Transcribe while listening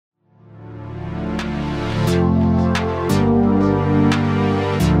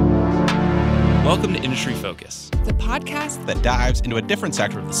Industry Focus, the podcast that dives into a different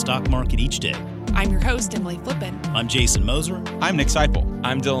sector of the stock market each day. I'm your host, Emily Flippen. I'm Jason Moser. I'm Nick Seipel.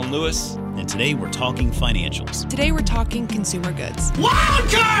 I'm Dylan Lewis. And today we're talking financials. Today we're talking consumer goods.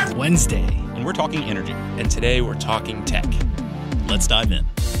 Wildcard Wednesday. And we're talking energy. And today we're talking tech. Let's dive in.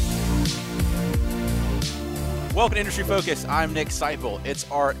 Welcome to Industry Focus. I'm Nick Seipel. It's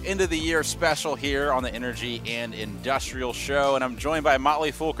our end of the year special here on the Energy and Industrial Show, and I'm joined by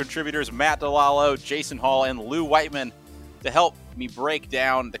Motley Fool contributors Matt DeLallo, Jason Hall, and Lou Whiteman to help me break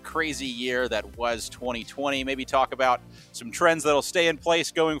down the crazy year that was 2020. Maybe talk about some trends that'll stay in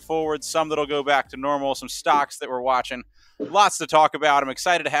place going forward, some that'll go back to normal, some stocks that we're watching. Lots to talk about. I'm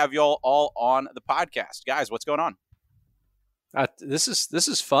excited to have y'all all on the podcast. Guys, what's going on? This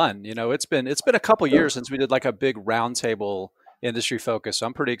is fun. You know, it's been a couple years since we did like a big roundtable industry focus. So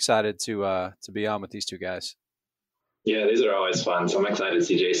I'm pretty excited to be on with these two guys. Yeah, these are always fun. So I'm excited to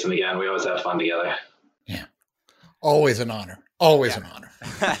see Jason again. We always have fun together. Yeah, always an honor. Always an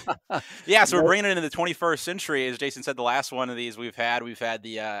honor. Yeah, so we're bringing it into the 21st century. As Jason said, the last one of these we've had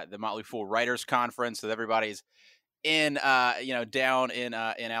the Motley Fool Writers Conference that everybody's in, down in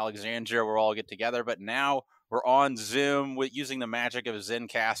Alexandria where we all get together. But now we're on Zoom with using the magic of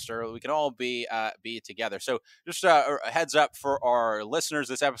Zencastr. We can all be together. So just a heads up for our listeners,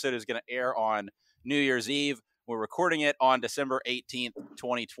 this episode is going to air on New Year's Eve. We're recording it on December 18th,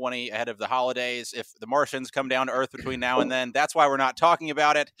 2020, ahead of the holidays. If the Martians come down to Earth between now and then, that's why we're not talking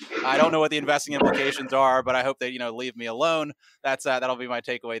about it. I don't know what the investing implications are, but I hope they, leave me alone. That'll be my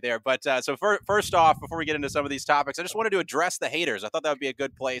takeaway there. But so first off, before we get into some of these topics, I just wanted to address the haters. I thought that would be a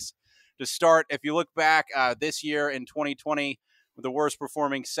good place to start. If you look back this year in 2020, the worst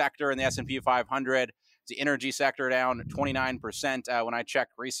performing sector in the S&P 500, the energy sector down 29% when I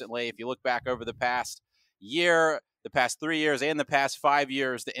checked recently. If you look back over the past year, the past 3 years, and the past 5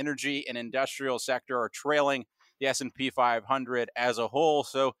 years, the energy and industrial sector are trailing the S&P 500 as a whole.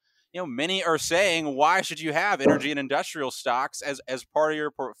 So, many are saying, why should you have energy and industrial stocks as part of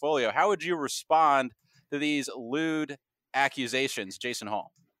your portfolio? How would you respond to these lewd accusations, Jason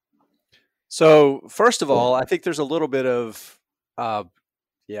Hall? So first of all, I think there's a little bit of,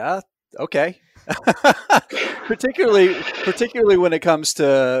 okay. particularly when it comes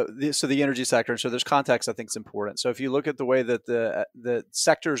to the energy sector. So there's context I think is important. So if you look at the way that the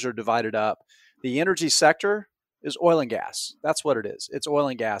sectors are divided up, the energy sector is oil and gas. That's what it is. It's oil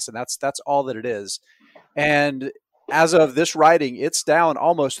and gas, and that's all that it is. And as of this writing, it's down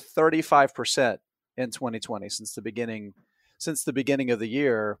almost 35% in 2020 since the beginning of the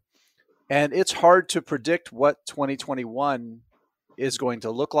year. And it's hard to predict what 2021 is going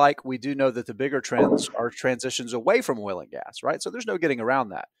to look like. We do know that the bigger trends are transitions away from oil and gas, right? So there's no getting around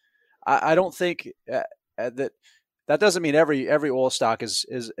that. I don't think that doesn't mean every oil stock is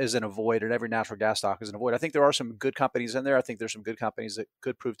in a void and every natural gas stock is in a void. I think there are some good companies in there. I think there's some good companies that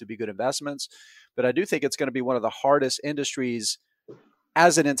could prove to be good investments, but I do think it's going to be one of the hardest industries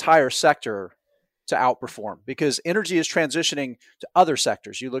as an entire sector to outperform because energy is transitioning to other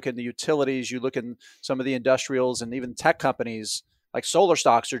sectors. You look in the utilities, you look in some of the industrials and even tech companies. Like solar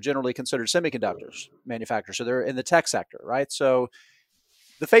stocks are generally considered semiconductors manufacturers. So they're in the tech sector, right? So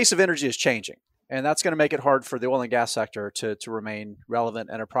the face of energy is changing, and that's going to make it hard for the oil and gas sector to remain relevant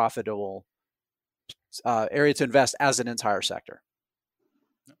and a profitable area to invest as an entire sector.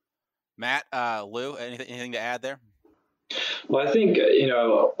 Matt, Lou, anything to add there? Well, I think,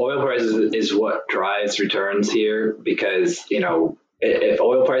 oil prices is what drives returns here because, if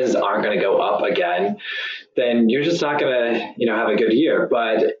oil prices aren't going to go up again, then you're just not going to, have a good year.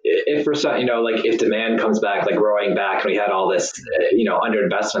 But if for some, if demand comes back, like roaring back, and we had all this,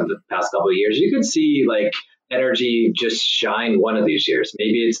 underinvestment the past couple of years, you could see energy just shine one of these years.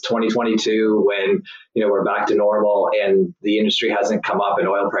 Maybe it's 2022 when, we're back to normal and the industry hasn't come up and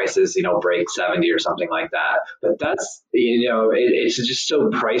oil prices, break 70 or something like that. But that's, it's just so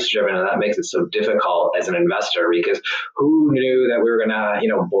price driven, and that makes it so difficult as an investor because who knew that we were going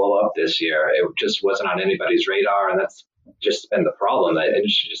to, blow up this year? It just wasn't on anybody's radar. And that's just been the problem. That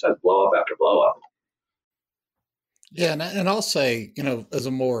industry just has blow up after blow up. Yeah, and I'll say, as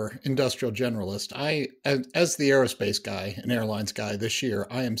a more industrial generalist, as the aerospace guy and airlines guy this year,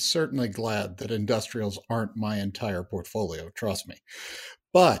 I am certainly glad that industrials aren't my entire portfolio, trust me.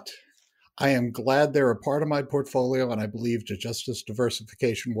 But I am glad they're a part of my portfolio, and I believe that just as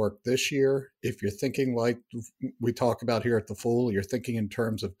diversification worked this year, if you're thinking like we talk about here at The Fool, you're thinking in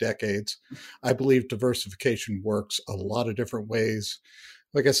terms of decades, I believe diversification works a lot of different ways.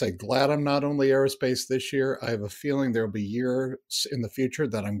 Like I say, glad I'm not only aerospace this year. I have a feeling there'll be years in the future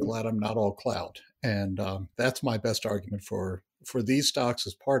that I'm glad I'm not all cloud. And that's my best argument for these stocks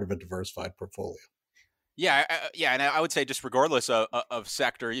as part of a diversified portfolio. Yeah, and I would say just regardless of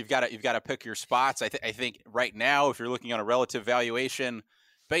sector, you've got to pick your spots. I think right now, if you're looking on a relative valuation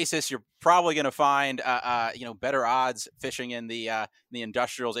basis, you're probably going to find better odds fishing in the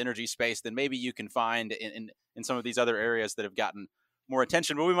industrials energy space than maybe you can find in some of these other areas that have gotten more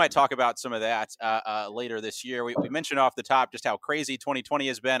attention. But we might talk about some of that later this year. We mentioned off the top just how crazy 2020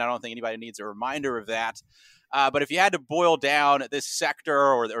 has been. I don't think anybody needs a reminder of that. But if you had to boil down this sector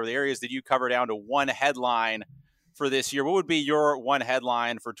or the areas that you cover down to one headline for this year, what would be your one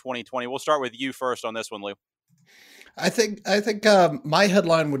headline for 2020? We'll start with you first on this one, Lou. I think my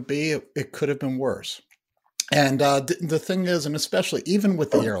headline would be it could have been worse. And the thing is, and especially even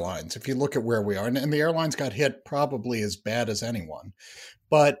with the airlines, if you look at where we are, and the airlines got hit probably as bad as anyone,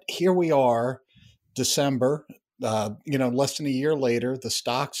 but here we are, December. Less than a year later, the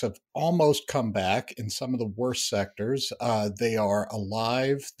stocks have almost come back in some of the worst sectors. They are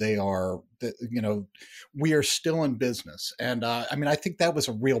alive. We are still in business. And I think that was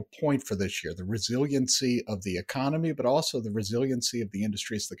a real point for this year, the resiliency of the economy, but also the resiliency of the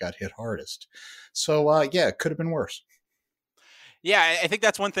industries that got hit hardest. So, it could have been worse. Yeah, I think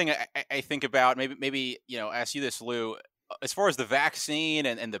that's one thing I think about. Maybe ask you this, Lou. As far as the vaccine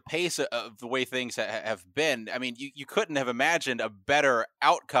and the pace of the way things have been, I mean, you couldn't have imagined a better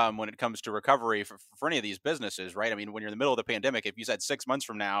outcome when it comes to recovery for any of these businesses, right? I mean, when you're in the middle of the pandemic, if you said 6 months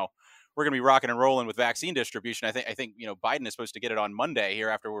from now, we're going to be rocking and rolling with vaccine distribution, I think Biden is supposed to get it on Monday here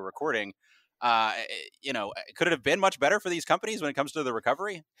after we're recording. Could it have been much better for these companies when it comes to the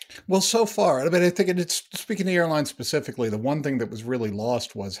recovery? Well, so far, I think it's, speaking of the airlines specifically, the one thing that was really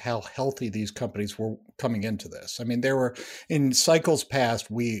lost was how healthy these companies were coming into this. I mean, there were, in cycles past,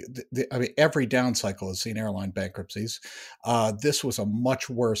 every down cycle has seen airline bankruptcies. This was a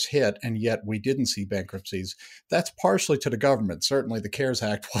much worse hit, and yet we didn't see bankruptcies. That's partially to the government. Certainly the CARES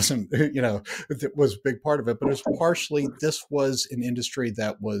Act wasn't, it was a big part of it, but it was partially, this was an industry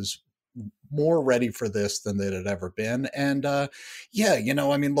that was more ready for this than it had ever been. And look,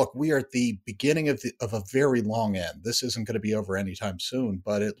 we are at the beginning of a very long end. This isn't going to be over anytime soon,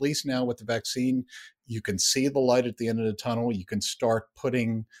 but at least now with the vaccine, you can see the light at the end of the tunnel. You can start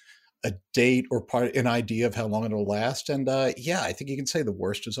putting a date or an idea of how long it'll last. And I think you can say the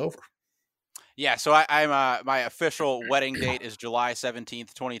worst is over. Yeah, so I'm my official wedding date is July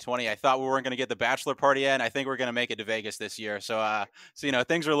 17th, 2020. I thought we weren't going to get the bachelor party in. I think we're going to make it to Vegas this year. So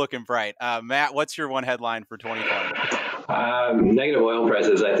things are looking bright. Matt, what's your one headline for 2020? Negative oil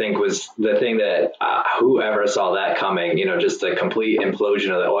prices, I think, was the thing that whoever saw that coming, just a complete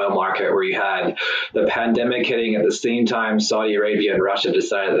implosion of the oil market where you had the pandemic hitting at the same time. Saudi Arabia and Russia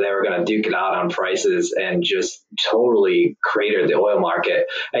decided that they were going to duke it out on prices and just totally cratered the oil market.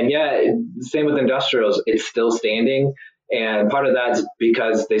 And yet, same with industrials, it's still standing. And part of that's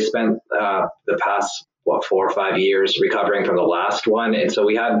because they spent the past 4 or 5 years recovering from the last one. And so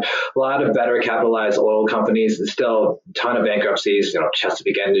we had a lot of better capitalized oil companies, and still a ton of bankruptcies.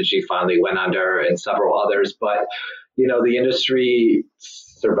 Chesapeake Energy finally went under and several others. But, the industry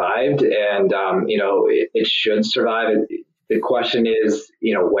survived, and, it should survive. The question is,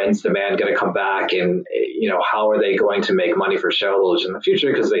 when's demand going to come back, and, how are they going to make money for shareholders in the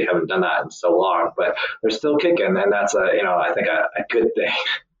future? Because they haven't done that in so long, but they're still kicking. And that's I think a good thing.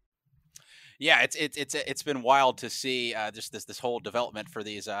 Yeah, it's been wild to see just this whole development for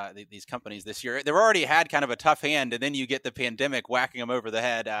these companies this year. They've already had kind of a tough hand, and then you get the pandemic whacking them over the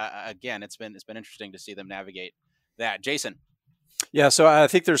head again. It's been interesting to see them navigate that. Jason. Yeah, so I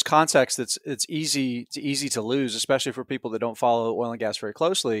think there's context it's easy to lose, especially for people that don't follow oil and gas very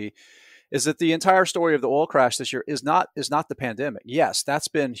closely. Is that the entire story of the oil crash this year is not the pandemic. Yes, that's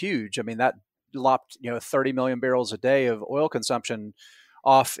been huge. I mean, that lopped 30 million barrels a day of oil consumption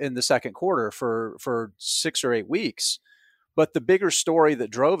off in the second quarter for 6 or 8 weeks. But the bigger story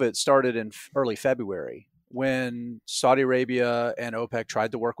that drove it started in early February, when Saudi Arabia and OPEC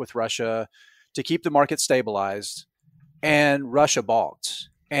tried to work with Russia to keep the market stabilized, and Russia balked.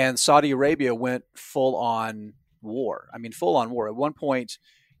 And Saudi Arabia went full on war. I mean, full on war. At one point,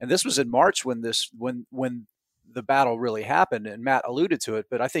 and this was in March when the battle really happened, and Matt alluded to it,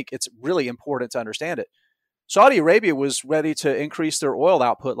 but I think it's really important to understand it. Saudi Arabia was ready to increase their oil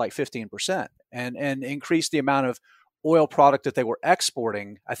output like 15% and increase the amount of oil product that they were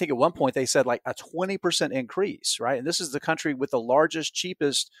exporting. I think at one point they said like a 20% increase, right? And this is the country with the largest,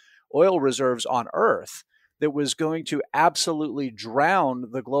 cheapest oil reserves on earth that was going to absolutely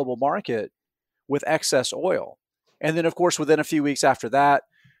drown the global market with excess oil. And then, of course, within a few weeks after that,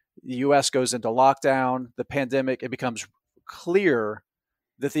 the U.S. goes into lockdown, the pandemic, it becomes clear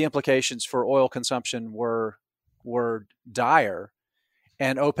that the implications for oil consumption were dire.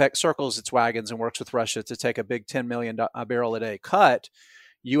 and OPEC circles its wagons and works with Russia to take a big 10 million barrel a day cut,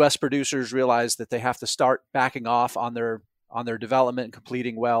 U.S. producers realize that they have to start backing off on their development and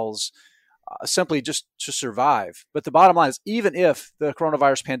completing wells simply just to survive. But the bottom line is, even if the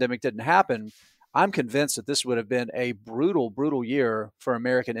coronavirus pandemic didn't happen, I'm convinced that this would have been a brutal, brutal year for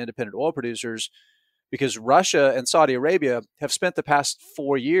American independent oil producers, because Russia and Saudi Arabia have spent the past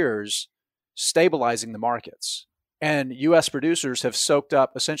 4 years stabilizing the markets. And U.S. producers have soaked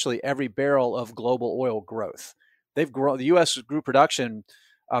up essentially every barrel of global oil growth. They've grown. The U.S. grew production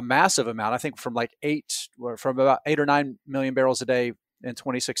a massive amount, I think from about 8 or 9 million barrels a day in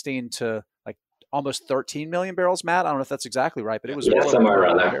 2016 to like almost 13 million barrels, Matt. I don't know if that's exactly right, but it was somewhere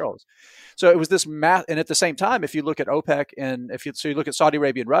around there. Barrels. So it was this math. And at the same time, if you look at OPEC and you look at Saudi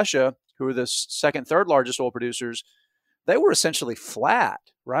Arabia and Russia, who are the second, third largest oil producers, they were essentially flat,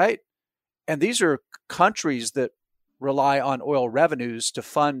 right? And these are countries that rely on oil revenues to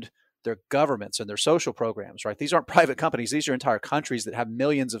fund their governments and their social programs, right? These aren't private companies. These are entire countries that have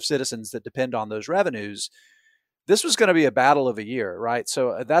millions of citizens that depend on those revenues. This was going to be a battle of a year, right?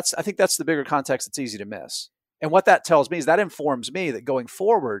 So I think that's the bigger context that's easy to miss. And what that tells me is that informs me that going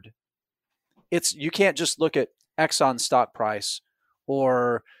forward, you can't just look at Exxon's stock price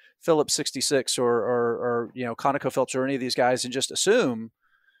or Phillips 66 or ConocoPhillips or any of these guys and just assume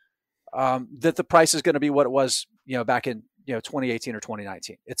that the price is going to be what it was, back in 2018 or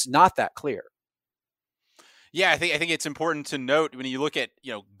 2019. It's not that clear. Yeah, I think it's important to note when you look at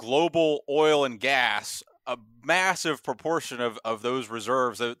global oil and gas, a massive proportion of those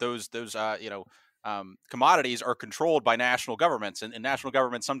reserves, those commodities are controlled by national governments, and national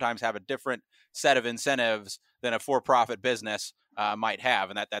governments sometimes have a different set of incentives than a for-profit business might have,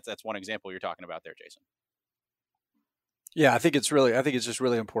 and that's one example you're talking about there, Jason. Yeah, I think it's just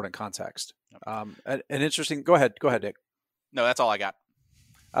really important context. An interesting. Go ahead, Dick. No, that's all I got.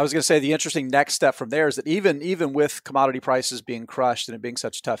 I was going to say the interesting next step from there is that even with commodity prices being crushed and it being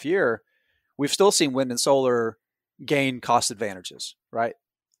such a tough year, we've still seen wind and solar gain cost advantages, right?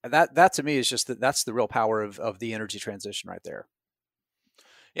 And that to me is just that's the real power of the energy transition right there.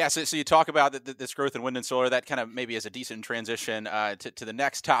 Yeah, so you talk about this growth in wind and solar. That kind of maybe is a decent transition to the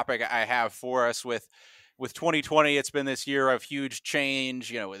next topic I have for us with 2020. It's been this year of huge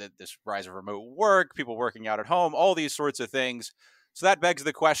change, with this rise of remote work, people working out at home, all these sorts of things. So that begs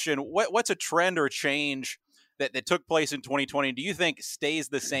the question, what's a trend or change that took place in 2020 do you think stays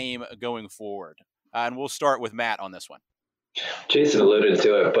the same going forward? And we'll start with Matt on this one. Jason alluded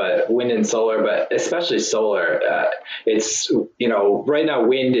to it, but wind and solar, but especially solar, it's, right now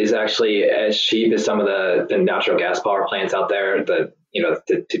wind is actually as cheap as some of the natural gas power plants out there to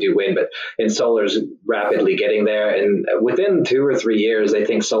do wind, and solar is rapidly getting there. And within 2 or 3 years, I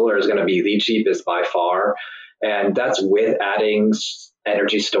think solar is going to be the cheapest by far. And that's with adding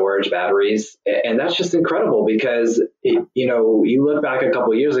energy storage batteries. And that's just incredible because, you look back a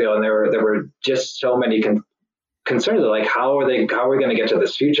couple of years ago and there were just so many concerns of like, how are we going to get to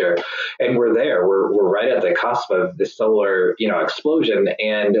this future? And we're there. We're right at the cusp of the solar, explosion.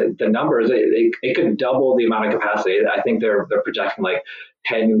 And the numbers, it could double the amount of capacity. I think they're projecting like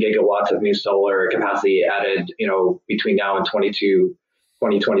 10 gigawatts of new solar capacity added, between now and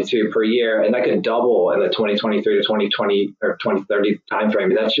 2022 per year, and that could double in the 2023 to 2020 or 2030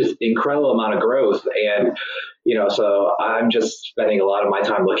 timeframe. That's just incredible amount of growth. And, so I'm just spending a lot of my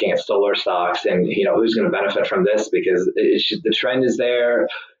time looking at solar stocks and, who's going to benefit from this, because the trend is there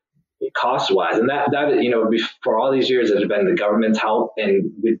cost wise. And that, for all these years, it has been the government's help,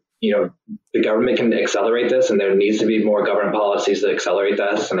 and the government can accelerate this, and there needs to be more government policies that accelerate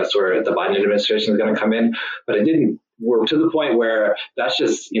this. And that's where the Biden administration is going to come in. But we're to the point where that's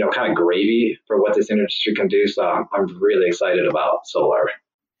just, kind of gravy for what this industry can do. So I'm really excited about solar.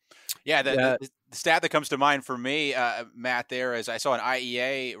 Yeah, the stat that comes to mind for me, Matt, there is I saw an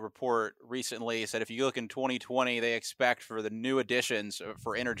IEA report recently said if you look in 2020, they expect for the new additions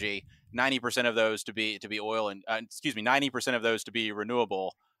for energy, 90% of those to be oil and 90% of those to be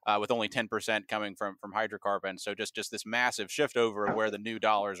renewable. With only 10% coming from hydrocarbons. So just this massive shift over of where the new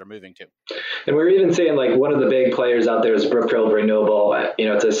dollars are moving to. And we're even seeing like one of the big players out there is Brookfield Renewable.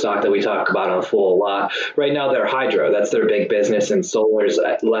 It's a stock that we talk about on Full a lot. Right now they're hydro. That's their big business, and solar's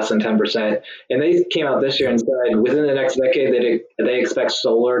at less than 10%. And they came out this year and said within the next decade, they expect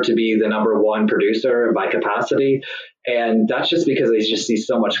solar to be the number one producer by capacity. And that's just because they just see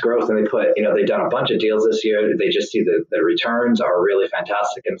so much growth, and they've done a bunch of deals this year. They just see the returns are really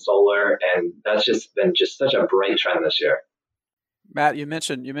fantastic in solar, and that's just been such a bright trend this year. Matt, you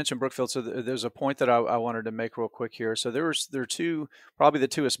mentioned Brookfield, so there's a point that I wanted to make real quick here. So there are probably the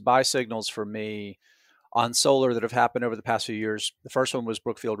two buy signals for me on solar that have happened over the past few years. The first one was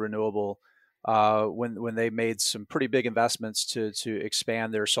Brookfield Renewable, when they made some pretty big investments to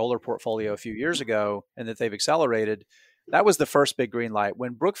expand their solar portfolio a few years ago, and that they've accelerated. That was the first big green light.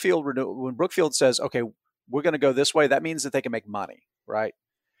 When Brookfield says, "Okay, we're going to go this way," that means that they can make money, right?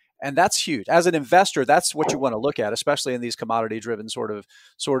 And that's huge. As an investor, that's what you want to look at, especially in these commodity-driven sort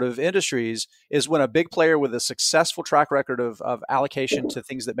of industries, is when a big player with a successful track record of allocation to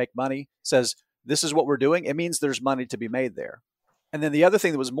things that make money says, "This is what we're doing," it means there's money to be made there. And then the other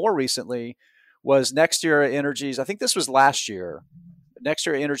thing that was more recently was NextEra Energy's, I think this was last year,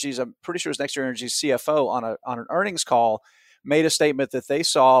 NextEra Energy's, I'm pretty sure it was NextEra Energy's CFO on an earnings call made a statement that they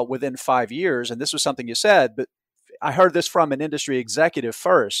saw within 5 years, and this was something you said, but I heard this from an industry executive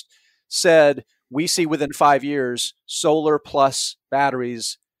first, said, "We see within 5 years, solar plus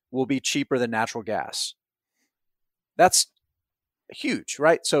batteries will be cheaper than natural gas." That's huge,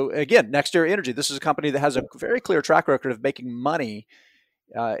 right? So again, NextEra Energy, this is a company that has a very clear track record of making money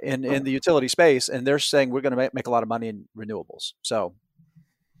in the utility space, and they're saying we're going to make a lot of money in renewables. So,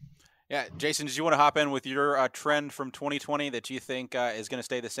 yeah, Jason, did you want to hop in with your trend from 2020 that you think is going to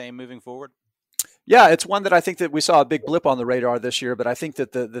stay the same moving forward? Yeah, it's one that I think that we saw a big blip on the radar this year, but I think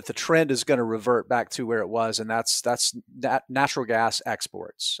that the trend is going to revert back to where it was, and that's natural gas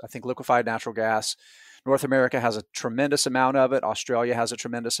exports. I think liquefied natural gas, North America has a tremendous amount of it. Australia has a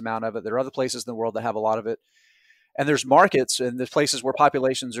tremendous amount of it. There are other places in the world that have a lot of it. And there's markets and there's places where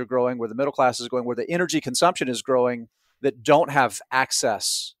populations are growing, where the middle class is growing, where the energy consumption is growing, that don't have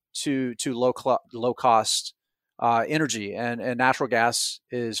access to low cost energy. And natural gas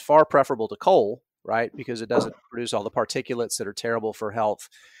is far preferable to coal, right? Because it doesn't produce all the particulates that are terrible for health.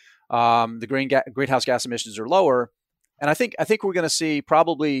 The greenhouse gas emissions are lower. And I think we're going to see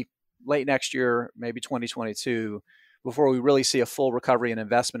probably late next year, maybe 2022, before we really see a full recovery and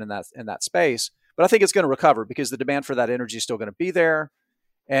investment in that space. But I think it's going to recover because the demand for that energy is still going to be there,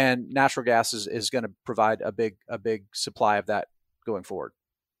 and natural gas is going to provide a big supply of that going forward.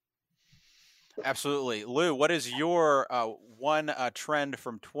 Absolutely. Lou, what is your one trend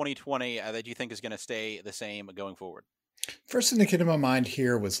from 2020 that you think is going to stay the same going forward? First thing that came to my mind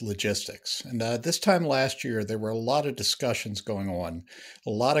here was logistics. And this time last year, there were a lot of discussions going on, a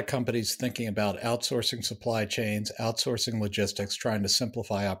lot of companies thinking about outsourcing supply chains, outsourcing logistics, trying to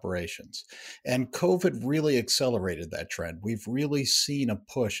simplify operations. And COVID really accelerated that trend. We've really seen a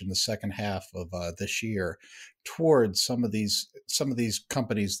push in the second half of this year towards some of these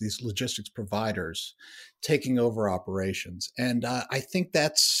companies, these logistics providers, taking over operations. And I think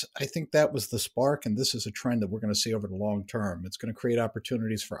that was the spark, and this is a trend that we're going to see over the long term. It's going to create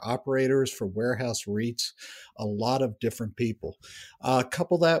opportunities for operators, for warehouse REITs, a lot of different people.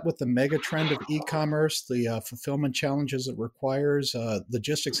 Couple that with the mega trend of e-commerce, the fulfillment challenges it requires.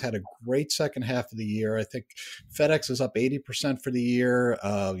 Logistics had a great second half of the year. I think FedEx is up 80% for the year.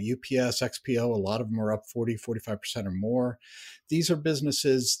 UPS, XPO, a lot of them are up 40-45% or more. These are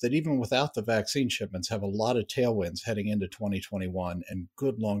businesses that even without the vaccine shipments have a lot of tailwinds heading into 2021 and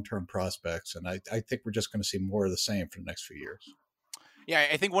good long-term prospects. And I think we're just going to see more of the same for the next few years. Yeah,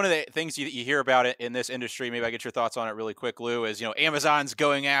 I think one of the things you hear about it in this industry, maybe I get your thoughts on it really quick, Lou, is, Amazon's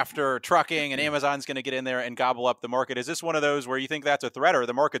going after trucking and Amazon's going to get in there and gobble up the market. Is this one of those where you think that's a threat, or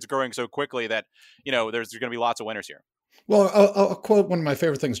the market's growing so quickly that, there's going to be lots of winners here? Well, I'll quote one of my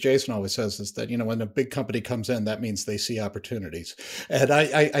favorite things Jason always says is that, when a big company comes in, that means they see opportunities. And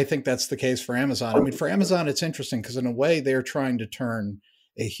I think that's the case for Amazon. I mean, for Amazon, it's interesting because in a way they're trying to turn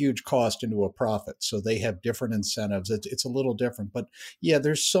a huge cost into a profit. So they have different incentives. It's a little different, but yeah,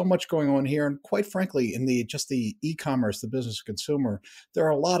 there's so much going on here. And quite frankly, in the e-commerce, the business to consumer, there are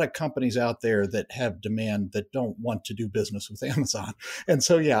a lot of companies out there that have demand that don't want to do business with Amazon. And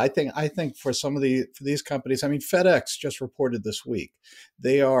so, yeah, I think for these companies, I mean, FedEx just reported this week,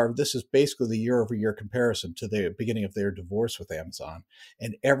 this is basically the year-over-year comparison to the beginning of their divorce with Amazon,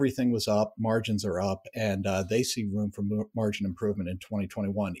 and everything was up, margins are up, and they see room for margin improvement in 2021,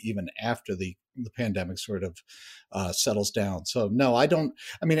 even after the pandemic sort of settles down. So no, I don't.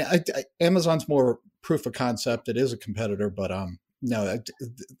 I mean, Amazon's more proof of concept. It is a competitor, but no,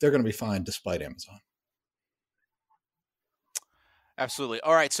 they're going to be fine despite Amazon. Absolutely.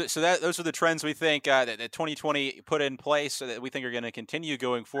 All right. So those are the trends we think that 2020 put in place that we think are going to continue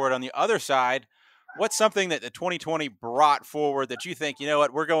going forward. On the other side, what's something that the 2020 brought forward that you think,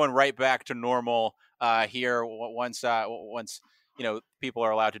 we're going right back to normal here once people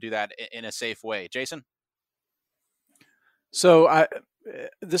are allowed to do that in a safe way? Jason? So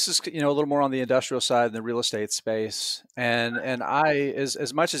this is a little more on the industrial side and the real estate space, and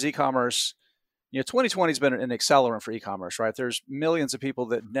as much as e-commerce, 2020 has been an accelerant for e-commerce, right? There's millions of people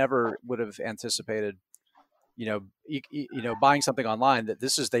that never would have anticipated buying something online,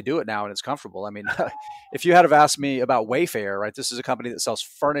 that they do it now and it's comfortable. I mean, if you had have asked me about Wayfair, right? This is a company that sells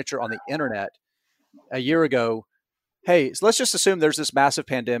furniture on the internet a year ago. Hey, so let's just assume there's this massive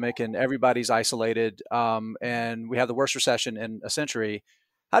pandemic and everybody's isolated, and we have the worst recession in a century.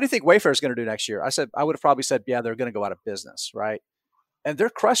 How do you think Wayfair is going to do next year? I would have probably said, yeah, they're going to go out of business, right? And they're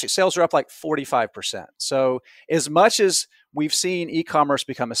crushing. Sales are up like 45%. So as much as we've seen e-commerce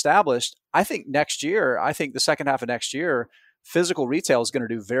become established, I think the second half of next year, physical retail is going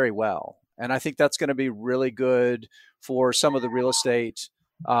to do very well. And I think that's going to be really good for some of the real estate,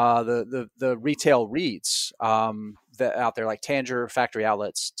 the retail REITs that out there, like Tanger Factory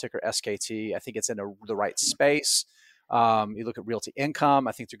Outlets, ticker SKT. I think it's in the right space. You look at Realty Income,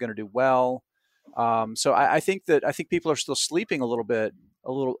 I think they're going to do well. So I think people are still sleeping a little bit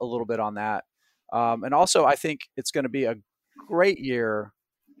on that. And also I think it's going to be a great year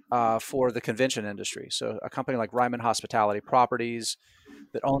for the convention industry. So a company like Ryman Hospitality Properties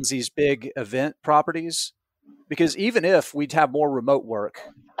that owns these big event properties, because even if we'd have more remote work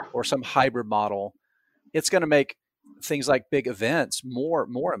or some hybrid model, it's going to make things like big events more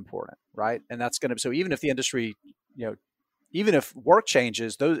important, right? And that's going to, so even if the industry, even if work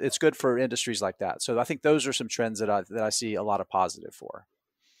changes, it's good for industries like that. So I think those are some trends that I see a lot of positive for.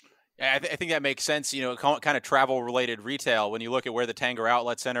 Yeah, I think that makes sense. Kind of travel related retail. When you look at where the Tanger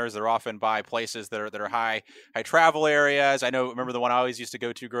outlet centers, they're often by places that are high travel areas. Remember the one I always used to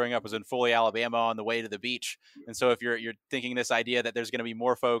go to growing up was in Foley, Alabama, on the way to the beach. And so if you're thinking this idea that there's going to be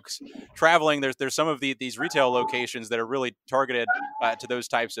more folks traveling, there's some of these retail locations that are really targeted to those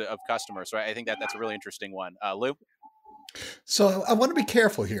types of customers. So I think that's a really interesting one. Lou? So I want to be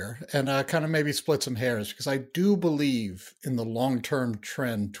careful here and kind of maybe split some hairs, because I do believe in the long-term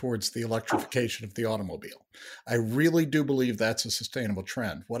trend towards the electrification of the automobile. I really do believe that's a sustainable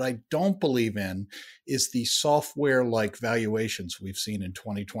trend. What I don't believe in is the software-like valuations we've seen in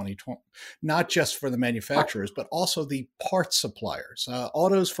 2020, not just for the manufacturers, but also the parts suppliers.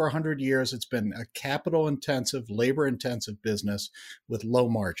 Autos for 100 years, it's been a capital-intensive, labor-intensive business with low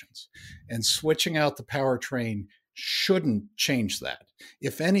margins. And switching out the powertrain shouldn't change that.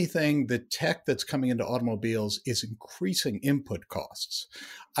 If anything, the tech that's coming into automobiles is increasing input costs.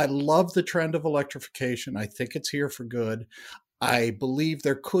 I love the trend of electrification. I think it's here for good. I believe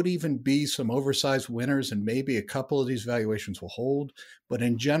there could even be some oversized winners, and maybe a couple of these valuations will hold. But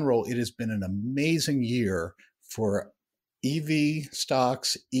in general, it has been an amazing year for EV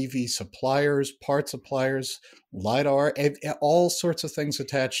stocks, EV suppliers, part suppliers, LiDAR, all sorts of things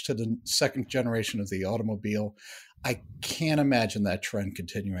attached to the second generation of the automobile. I can't imagine that trend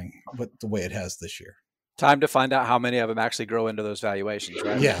continuing with the way it has this year. Time to find out how many of them actually grow into those valuations,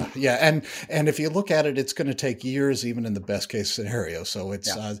 right? Yeah. And if you look at it, it's going to take years, even in the best case scenario. So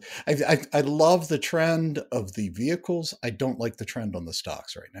it's, I love the trend of the vehicles. I don't like the trend on the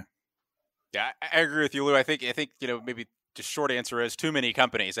stocks right now. Yeah, I agree with you, Lou. I think maybe the short answer is too many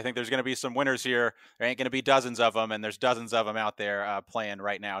companies. I think there's going to be some winners here. There ain't going to be dozens of them, and there's dozens of them out there playing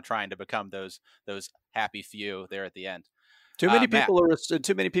right now, trying to become those happy few there at the end. Too many people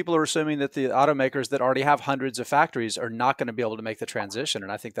are assuming that the automakers that already have hundreds of factories are not going to be able to make the transition,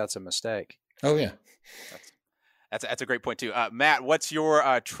 and I think that's a mistake. Oh yeah, that's a great point too. Matt, what's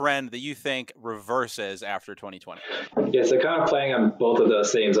your trend that you think reverses after 2020? Yeah, so kind of playing on both of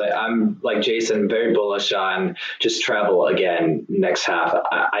those themes. I'm like Jason, very bullish on just travel again next half.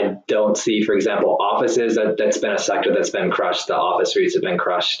 I don't see, for example, offices. That's been a sector that's been crushed. The office REITs have been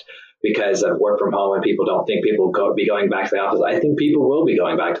crushed because of work from home, and people don't think people will be going back to the office. I think people will be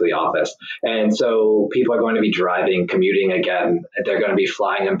going back to the office. And so people are going to be driving, commuting again. They're going to be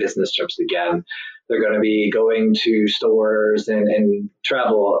flying on business trips again. They're going to be going to stores and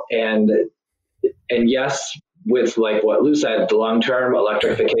travel. And yes, with like what Lou said, the long-term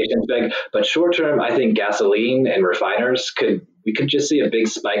electrification is big, but short-term, I think gasoline and refiners we could just see a big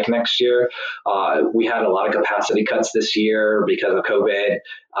spike next year. We had a lot of capacity cuts this year because of COVID,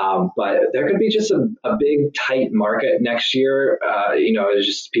 but there could be just a big tight market next year. It's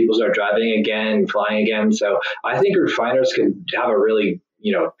just people start driving again, flying again. So I think refiners could have a really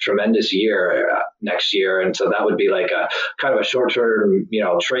tremendous year next year. And so that would be like a kind of a short-term,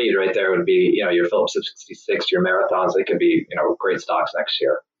 trade right there would be, your Phillips 66, your Marathons. They could be, great stocks next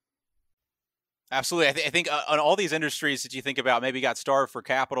year. Absolutely. I think on all these industries that you think about, maybe got starved for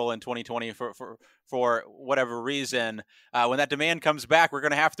capital in 2020 for whatever reason, when that demand comes back, we're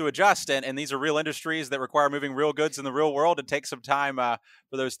going to have to adjust. And these are real industries that require moving real goods in the real world. It takes some time for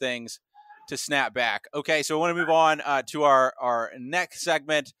those things to snap back. Okay, so I want to move on to our next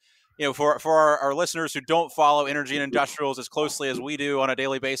segment. For our listeners who don't follow energy and industrials as closely as we do on a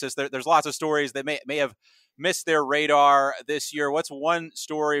daily basis, there's lots of stories that may have missed their radar this year. What's one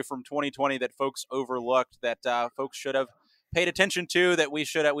story from 2020 that folks overlooked that folks should have paid attention to that we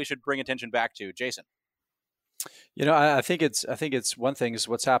should bring attention back to? Jason. I think it's one thing is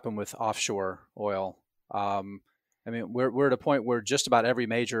what's happened with offshore oil. We're at a point where just about every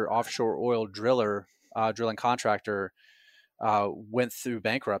major offshore oil drilling contractor went through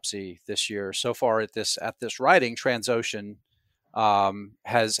bankruptcy this year. So far at this writing, Transocean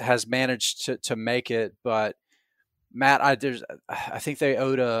has managed to make it, but Matt, I think they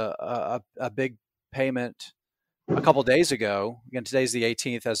owed a big payment a couple of days ago. Again, today's the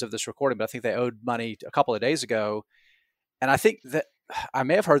 18th as of this recording, but I think they owed money a couple of days ago, and I think that I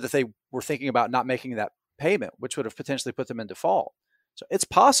may have heard that they were thinking about not making that payment, which would have potentially put them in default. So it's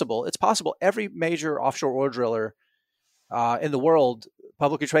possible. Every major offshore oil driller in the world,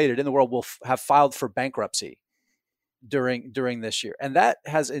 publicly traded in the world, will have filed for bankruptcy during this year, and that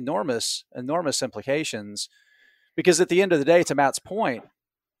has enormous implications. Because at the end of the day, to Matt's point,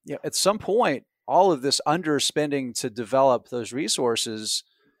 at some point, all of this underspending to develop those resources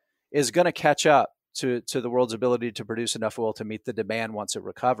is going to catch up to the world's ability to produce enough oil to meet the demand once it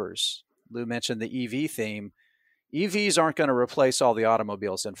recovers. Lou mentioned the EV theme. EVs aren't going to replace all the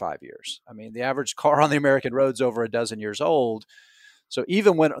automobiles in 5 years. I mean, the average car on the American road's over a dozen years old. So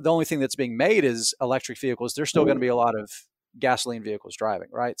even when the only thing that's being made is electric vehicles, there's still going to be a lot of gasoline vehicles driving,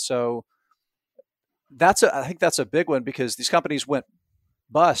 right? So I think that's a big one, because these companies went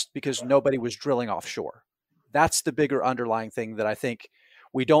bust because nobody was drilling offshore. That's the bigger underlying thing that I think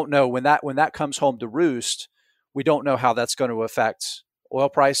we don't know when that comes home to roost. We don't know how that's going to affect oil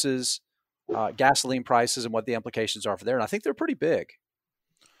prices, gasoline prices, and what the implications are for there. And I think they're pretty big.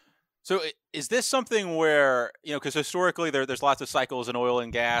 So is this something where, because historically there's lots of cycles in oil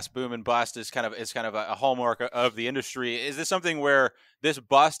and gas, boom and bust is kind of a hallmark of the industry. Is this something where this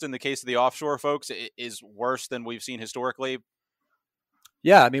bust in the case of the offshore folks is worse than we've seen historically?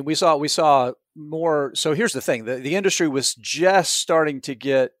 Yeah, I mean, we saw more. So here's the thing: the industry was just starting to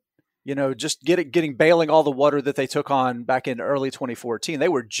get, getting bailing all the water that they took on back in early 2014. They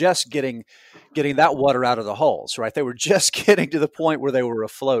were just getting that water out of the hulls, right? They were just getting to the point where they were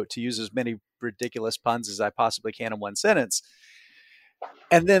afloat, to use as many ridiculous puns as I possibly can in one sentence.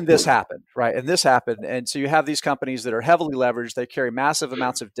 And then this happened, right? And so you have these companies that are heavily leveraged. They carry massive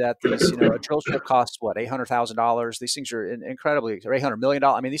amounts of debt. These, a drill ship costs what, $800,000. These things are incredibly, or $800 million.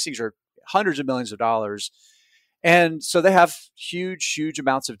 I mean, these things are hundreds of millions of dollars. And so they have huge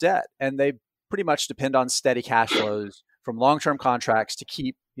amounts of debt, and they pretty much depend on steady cash flows from long-term contracts to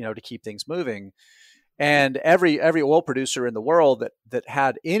keep things moving. And every oil producer in the world that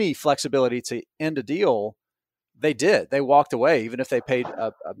had any flexibility to end a deal, they did. They walked away. Even if they paid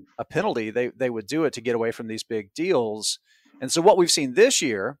a penalty, they would do it to get away from these big deals. And so what we've seen this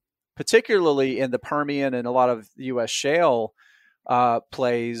year, particularly in the Permian and a lot of the U.S. shale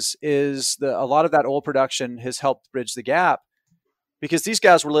plays, is a lot of that oil production has helped bridge the gap, because these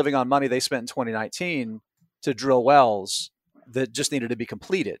guys were living on money they spent in 2019 to drill wells that just needed to be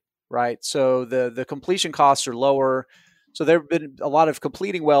completed, right? So the completion costs are lower. So there have been a lot of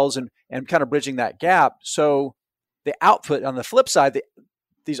completing wells and kind of bridging that gap. So the output on the flip side,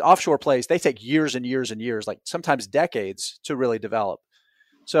 these offshore plays, they take years and years and years, like sometimes decades, to really develop.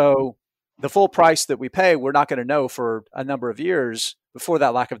 So the full price that we pay, we're not going to know for a number of years before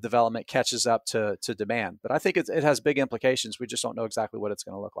that lack of development catches up to demand. But I think it has big implications. We just don't know exactly what it's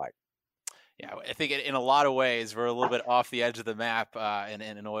going to look like. Yeah, I think in a lot of ways we're a little bit off the edge of the map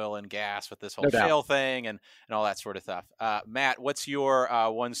in oil and gas with this whole shale thing and all that sort of stuff. Matt, what's your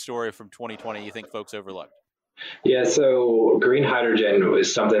one story from 2020 you think folks overlooked? Yeah, so green hydrogen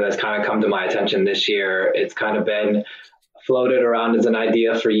was something that's kind of come to my attention this year. It's kind of been floated around as an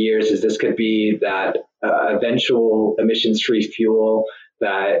idea for years, as this could be that eventual emissions-free fuel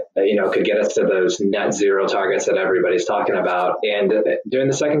that could get us to those net zero targets that everybody's talking about. And during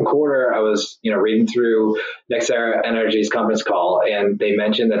the second quarter, I was reading through NextEra Energy's conference call, and they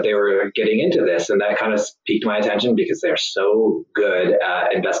mentioned that they were getting into this, and that kind of piqued my attention because they're so good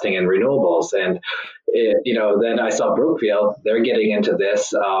at investing in renewables. And then I saw Brookfield; they're getting into this.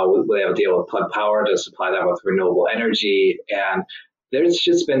 They have a deal with Plug Power to supply them with renewable energy, and there's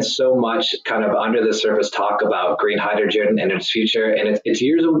just been so much kind of under the surface talk about green hydrogen and its future, and it's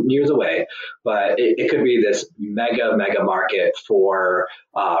years away, but it could be this mega market for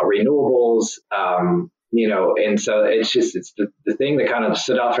renewables, and so it's the thing that kind of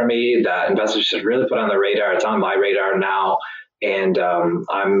stood out for me that investors should really put on their radar. It's on my radar now, and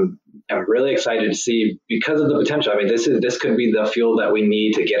I'm really excited to see, because of the potential. I mean, this could be the fuel that we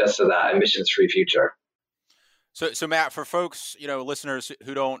need to get us to that emissions-free future. So Matt, for folks, listeners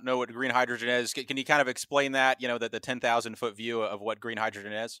who don't know what green hydrogen is, can you kind of explain that, the 10,000-foot view of what green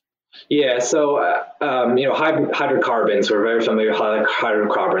hydrogen is? Yeah, so hydrocarbons, we're very familiar with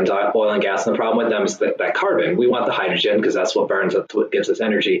hydrocarbons, oil and gas, and the problem with them is that carbon. We want the hydrogen because that's what burns, that's what gives us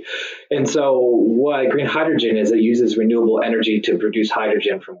energy. And so what green hydrogen is, it uses renewable energy to produce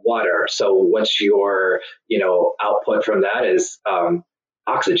hydrogen from water. So what's your output from that is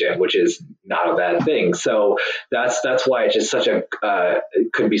oxygen, which is not a bad thing. So that's why it's just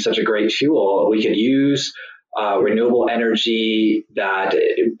it could be such a great fuel. We could use renewable energy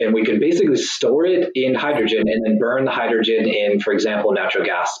and we can basically store it in hydrogen and then burn the hydrogen in, for example, natural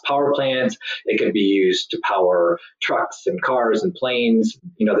gas power plants. It could be used to power trucks and cars and planes.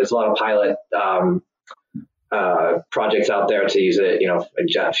 There's a lot of pilot projects out there to use it, a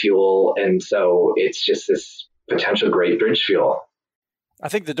jet fuel. And so it's just this potential great bridge fuel. I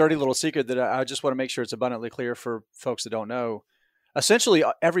think the dirty little secret that I just want to make sure it's abundantly clear for folks that don't know, essentially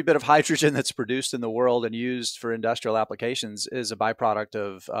every bit of hydrogen that's produced in the world and used for industrial applications is a byproduct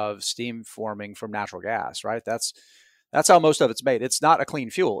of steam forming from natural gas, right? That's how most of it's made. It's not a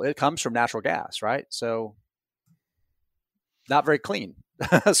clean fuel. It comes from natural gas, right? So not very clean.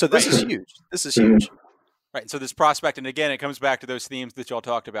 So this is huge. This is huge. Right. So this prospect, and again, it comes back to those themes that y'all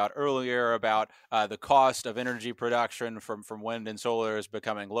talked about earlier about the cost of energy production from wind and solar is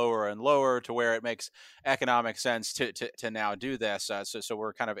becoming lower and lower to where it makes economic sense to now do this. So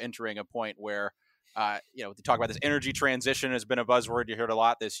we're kind of entering a point where, to talk about this energy transition has been a buzzword. You heard a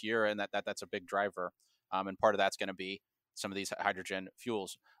lot this year, and that's a big driver. And part of that's going to be some of these hydrogen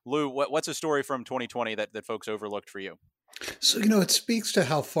fuels. Lou, what's a story from 2020 that folks overlooked for you? So, it speaks to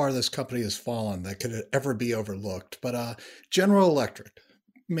how far this company has fallen that could ever be overlooked. But General Electric,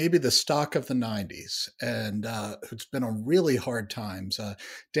 maybe the stock of the 90s, and it's been on really hard times,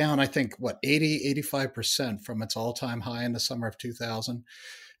 down, I think, 85% from its all-time high in the summer of 2000.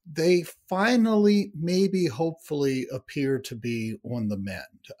 They finally, maybe hopefully, appear to be on the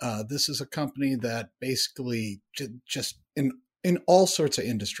mend. This is a company that basically just in all sorts of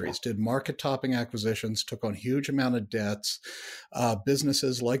industries, did market-topping acquisitions, took on huge amount of debts.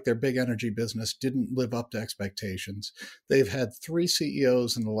 Businesses like their big energy business didn't live up to expectations. They've had 3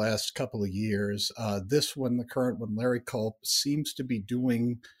 CEOs in the last couple of years. This one, the current one, Larry Culp, seems to be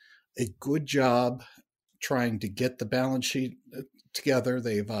doing a good job trying to get the balance sheet together.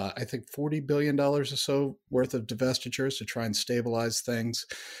 They've, I think, $40 billion or so worth of divestitures to try and stabilize things.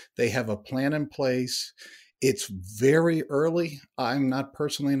 They have a plan in place. It's very early. I'm not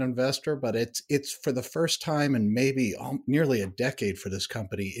personally an investor, but it's for the first time in maybe nearly a decade for this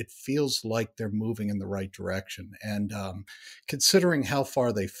company. It feels like they're moving in the right direction. And considering how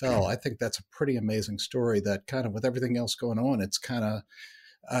far they fell, I think that's a pretty amazing story that kind of with everything else going on, it's kind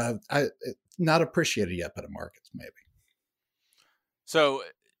of not appreciated yet by the markets, maybe. So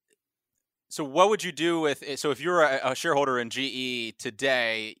what would you do so if you're a shareholder in GE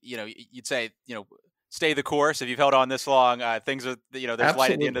today, you'd say, stay the course. If you've held on this long, things are, there's Absolutely.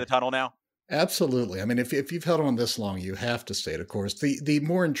 light at the end of the tunnel now. Absolutely. I mean, if you've held on this long, you have to stay the course. The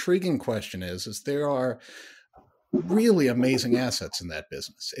more intriguing question is there are really amazing assets in that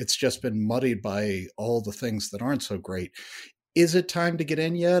business. It's just been muddied by all the things that aren't so great. Is it time to get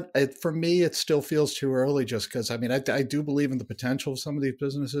in yet? For me, it still feels too early just because, I do believe in the potential of some of these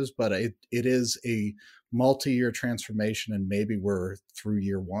businesses, but it is a multi-year transformation and maybe we're through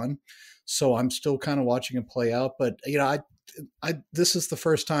year one. So I'm still kind of watching it play out. But, this is the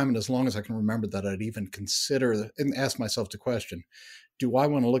first time, and as long as I can remember, that I'd even consider and ask myself the question, do I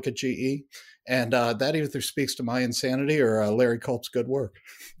want to look at GE? And that either speaks to my insanity or Larry Culp's good work.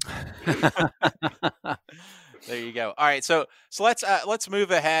 There you go. All right, so let's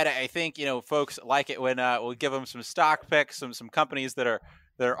move ahead. I think folks like it when we'll give them some stock picks, some companies that are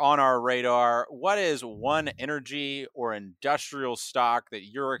on our radar. What is one energy or industrial stock that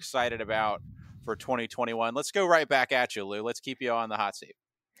you're excited about for 2021? Let's go right back at you, Lou. Let's keep you on the hot seat.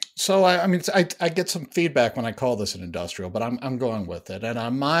 So I get some feedback when I call this an industrial, but I'm going with it.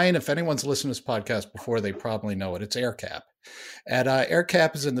 And mine, if anyone's listened to this podcast before, they probably know it. It's AerCap. And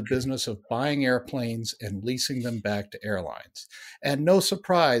AerCap is in the business of buying airplanes and leasing them back to airlines. And no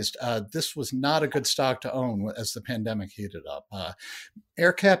surprise, this was not a good stock to own as the pandemic heated up.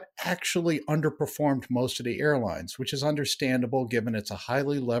 AerCap actually underperformed most of the airlines, which is understandable given it's a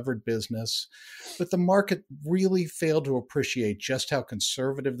highly levered business. But the market really failed to appreciate just how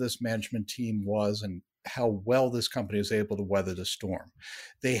conservative this management team was and how well this company is able to weather the storm.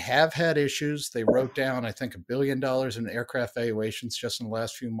 They have had issues. They wrote down, I think, $1 billion in aircraft valuations just in the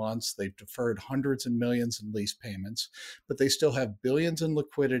last few months. They've deferred hundreds of millions in lease payments, but they still have billions in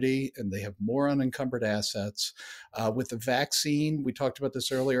liquidity and they have more unencumbered assets. With the vaccine, we talked about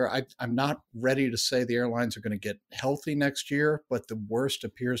this earlier. I'm not ready to say the airlines are going to get healthy next year, but the worst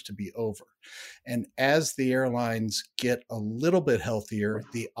appears to be over. And as the airlines get a little bit healthier,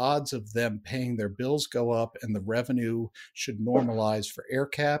 the odds of them paying their bills go up and the revenue should normalize for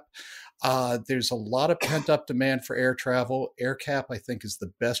AerCap. There's a lot of pent-up demand for air travel. AerCap, I think, is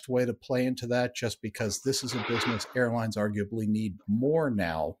the best way to play into that just because this is a business airlines arguably need more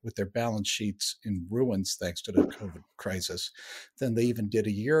now with their balance sheets in ruins thanks to the COVID crisis than they even did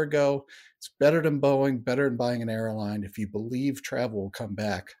a year ago. It's better than Boeing, better than buying an airline. If you believe travel will come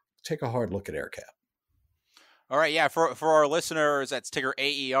back, take a hard look at AerCap. All right, yeah, for our listeners, that's ticker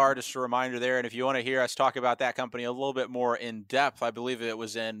AER, just a reminder there. And if you want to hear us talk about that company a little bit more in depth, I believe it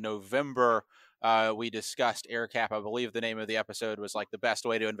was in November, we discussed AerCap. I believe the name of the episode was like the best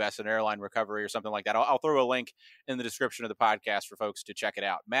way to invest in airline recovery or something like that. I'll throw a link in the description of the podcast for folks to check it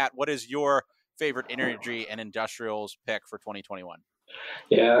out. Matt, what is your favorite energy and industrials pick for 2021?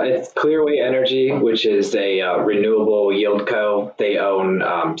 Yeah, it's Clearway Energy, which is a renewable yield co. They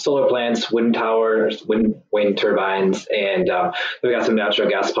own solar plants, wind towers, wind turbines, and they've got some natural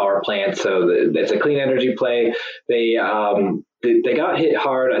gas power plants. So it's a clean energy play. They got hit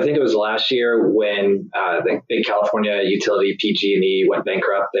hard. I think it was last year when the big California utility PG&E went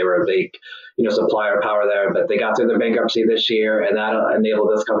bankrupt. They were a big supplier of power there, but they got through their bankruptcy this year, and that enabled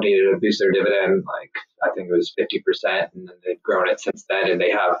this company to boost their dividend, like I think it was 50%, and then they've grown it since then. And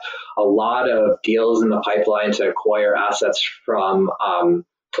they have a lot of deals in the pipeline to acquire assets from.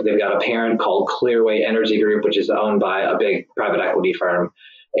 They've got a parent called Clearway Energy Group, which is owned by a big private equity firm.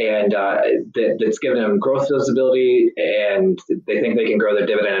 And that's given them growth visibility, and they think they can grow their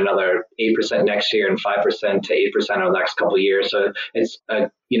dividend another 8% next year and 5% to 8% over the next couple of years. So it's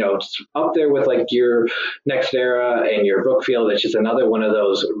it's up there with like your NextEra and your Brookfield. It's just another one of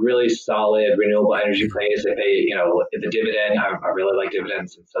those really solid renewable energy plays. They pay the dividend. I really like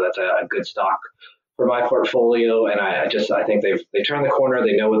dividends, and so that's a good stock for my portfolio. And I think they turned the corner.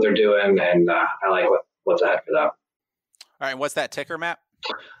 They know what they're doing, and I like what's ahead for them. All right, and what's that ticker, Matt?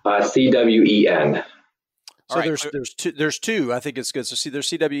 CWEN. So right. there's two. I think it's good. So there's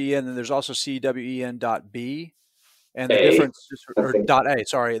CWEN, and there's also CWEN.B, and the difference or .A.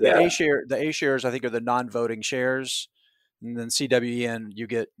 Sorry, the A shares I think are the non-voting shares, and then CWEN you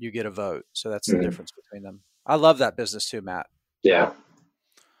get a vote. So that's the difference between them. I love that business too, Matt. Yeah.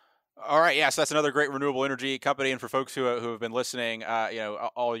 All right, yeah, so that's another great renewable energy company, and for folks who have been listening,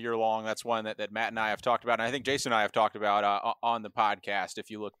 all year long, that's one that Matt and I have talked about, and I think Jason and I have talked about on the podcast. If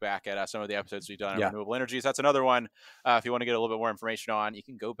you look back at some of the episodes we've done on renewable energies, that's another one. If you want to get a little bit more information on, you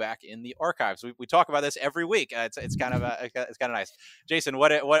can go back in the archives. We talk about this every week. It's kind of nice. Jason, what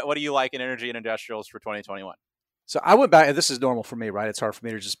do you like in energy and industrials for 2021? So I went back, and this is normal for me, right? It's hard for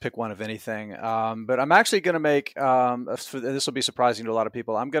me to just pick one of anything. But I'm actually going to make this will be surprising to a lot of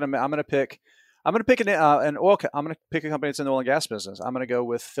people. I'm going to pick an oil. I'm going to pick a company that's in the oil and gas business. I'm going to go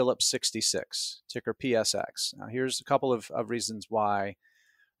with Phillips 66, ticker PSX. Now, here's a couple of reasons why.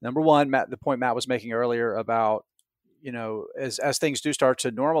 Number one, the point Matt was making earlier about as things do start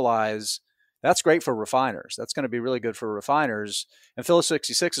to normalize. That's great for refiners. That's going to be really good for refiners. And Phillips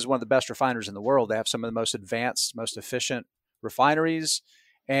 66 is one of the best refiners in the world. They have some of the most advanced, most efficient refineries,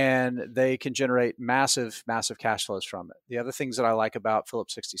 and they can generate massive, massive cash flows from it. The other things that I like about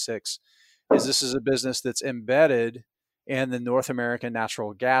Phillips 66 is this is a business that's embedded in the North American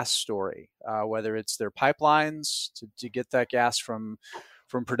natural gas story, whether it's their pipelines to get that gas from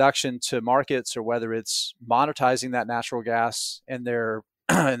production to markets, or whether it's monetizing that natural gas in their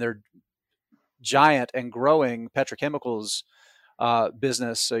giant and growing petrochemicals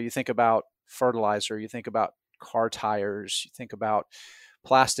business. So you think about fertilizer, you think about car tires, you think about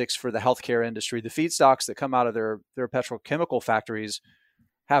plastics for the healthcare industry. The feedstocks that come out of their petrochemical factories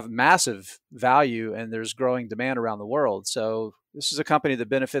have massive value, and there's growing demand around the world. So this is a company that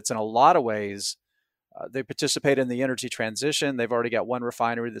benefits in a lot of ways. They participate in the energy transition. They've already got one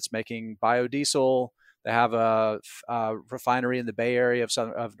refinery that's making biodiesel. They have a refinery in the Bay Area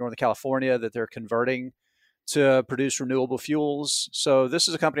of Northern California that they're converting to produce renewable fuels. So this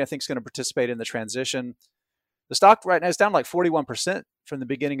is a company I think is going to participate in the transition. The stock right now is down like 41% from the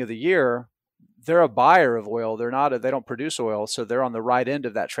beginning of the year. They're a buyer of oil. They don't produce oil, so they're on the right end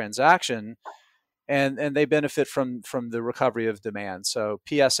of that transaction, and they benefit from the recovery of demand. So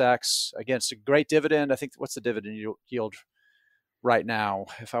PSX, again, it's a great dividend. I think what's the dividend yield right now.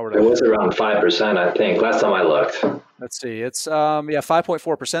 If I were to, it was around 5%, I think, last time I looked. let's see, it's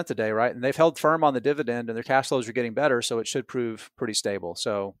 5.4% today, right? And they've held firm on the dividend, and their cash flows are getting better, so it should prove pretty stable.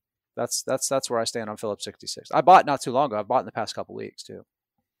 So that's where I stand on Phillips 66. I bought not too long ago. I've bought in the past couple weeks too.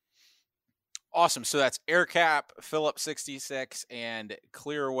 Awesome. So that's AerCap, Phillips 66, and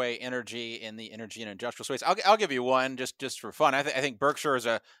Clearway Energy in the energy and industrial space. I'll give you one just for fun. I think Berkshire is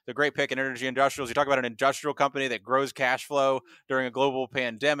the great pick in energy industrials. You talk about an industrial company that grows cash flow during a global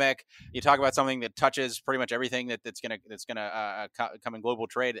pandemic. You talk about something that touches pretty much everything that's gonna come in global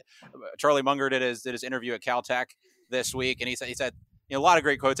trade. Charlie Munger did his interview at Caltech this week, and he said. A lot of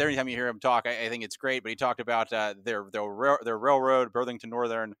great quotes. Every time you hear him talk, I think it's great. But he talked about their railroad, Burlington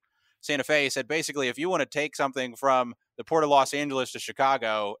Northern, Santa Fe. He said basically, if you want to take something from the port of Los Angeles to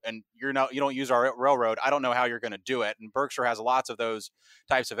Chicago, and you don't use our railroad, I don't know how you're going to do it. And Berkshire has lots of those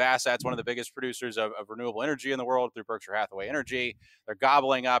types of assets. One of the biggest producers of renewable energy in the world through Berkshire Hathaway Energy. They're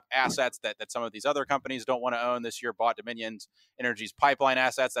gobbling up assets that some of these other companies don't want to own. This year, bought Dominion Energy's pipeline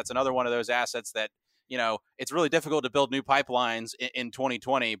assets. That's another one of those assets that. It's really difficult to build new pipelines in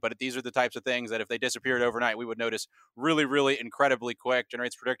 2020, but these are the types of things that if they disappeared overnight, we would notice really, really incredibly quick,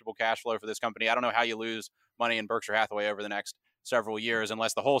 generates predictable cash flow for this company. I don't know how you lose money in Berkshire Hathaway over the next several years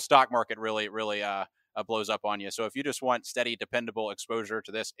unless the whole stock market really blows up on you. So if you just want steady, dependable exposure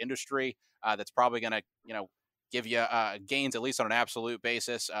to this industry, that's probably going to, give you gains, at least on an absolute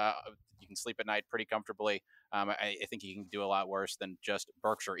basis. You can sleep at night pretty comfortably. I think you can do a lot worse than just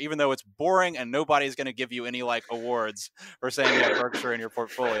Berkshire, even though it's boring and nobody's going to give you any awards for saying you have Berkshire in your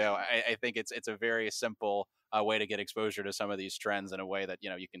portfolio. I think it's a very simple way to get exposure to some of these trends in a way that,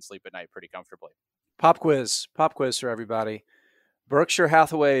 you can sleep at night pretty comfortably. Pop quiz for everybody. Berkshire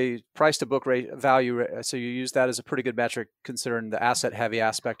Hathaway price to book rate value. So you use that as a pretty good metric considering the asset heavy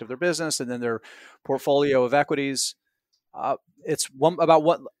aspect of their business and then their portfolio of equities. It's about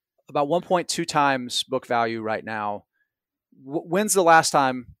 1.2 times book value right now. When's the last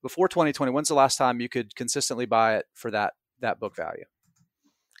time before 2020? When's the last time you could consistently buy it for that book value?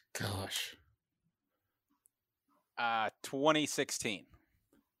 Gosh, 2016.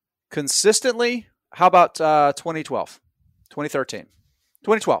 Consistently? How about 2012? 2013,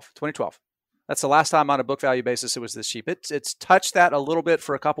 2012. That's the last time on a book value basis it was this cheap. It's touched that a little bit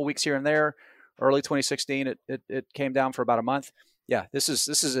for a couple weeks here and there. Early 2016, it came down for about a month. Yeah, this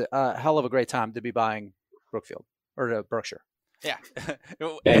is a hell of a great time to be buying Brookfield or Berkshire. Yeah,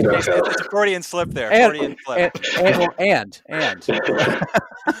 it's a Freudian slip there. Freudian slip. And.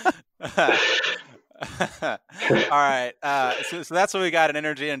 All right. So that's what we got in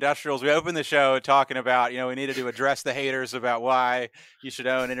energy and industrials. We opened the show talking about, we needed to address the haters about why you should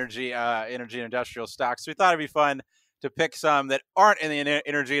own energy and industrial stocks. So we thought it'd be fun to pick some that aren't in the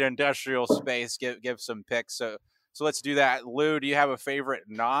energy and industrial space, give some picks. So let's do that. Lou, do you have a favorite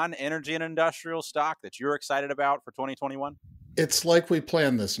non-energy and industrial stock that you're excited about for 2021? It's like we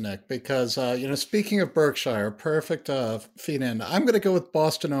planned this, Nick, because, speaking of Berkshire, perfect feed in. I'm going to go with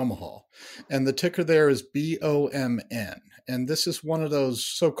Boston Omaha, and the ticker there is BOMN. And this is one of those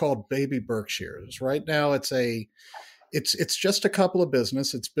so-called baby Berkshires. Right now, it's just a couple of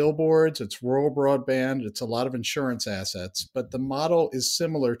business. It's billboards, it's rural broadband, it's a lot of insurance assets, but the model is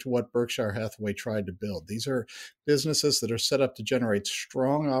similar to what Berkshire Hathaway tried to build. These are businesses that are set up to generate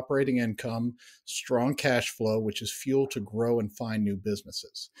strong operating income, strong cash flow, which is fuel to grow and find new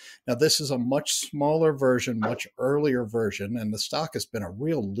businesses. Now, this is a much smaller version, much earlier version, and the stock has been a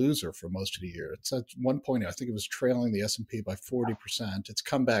real loser for most of the year. It's at one point, I think it was trailing the S&P by 40%. It's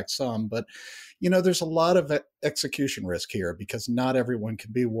come back some, but there's a lot of execution risk here because not everyone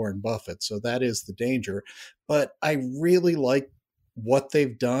can be Warren Buffett. So that is the danger. But I really like what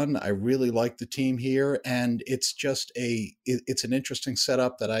they've done. I really like the team here. And it's just it's an interesting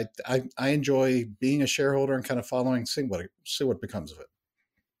setup that I enjoy being a shareholder and kind of following, see what becomes of it.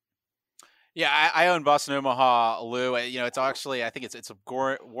 Yeah, I own Boston Omaha, Lou. It's actually, I think it's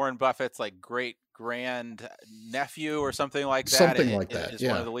Warren Buffett's great grand nephew or something like that. Something like that. It's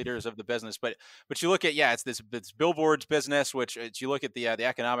one of the leaders of the business. But you look at, it's this billboards business, which you look at the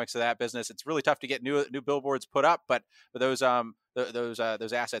economics of that business. It's really tough to get new billboards put up, but those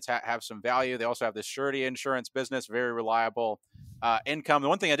assets have some value. They also have this surety insurance business, very reliable income. The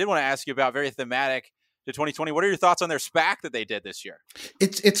one thing I did want to ask you about, very thematic to 2020. What are your thoughts on their SPAC that they did this year?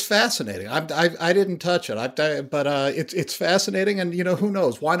 It's fascinating. I didn't touch it, but it's fascinating, and who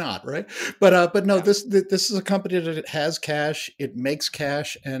knows? Why not, right? But no, this is a company that has cash. It makes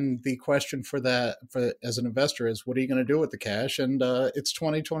cash, and the question for as an investor is, what are you going to do with the cash? And it's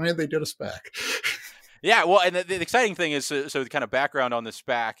 2020. They did a SPAC. Yeah, well, and the exciting thing is, so the kind of background on this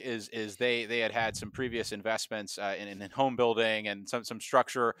SPAC is they had some previous investments in home building and some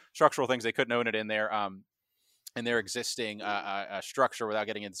structural things they couldn't own it in their existing structure without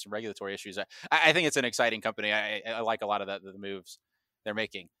getting into some regulatory issues. I think it's an exciting company. I like a lot of the moves they're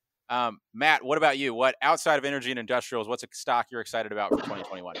making. Matt, what about you? What outside of energy and industrials, what's a stock you're excited about for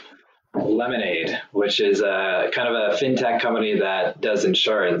 2021? Lemonade, which is kind of a fintech company that does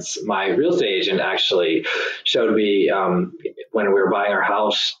insurance. My real estate agent actually showed me when we were buying our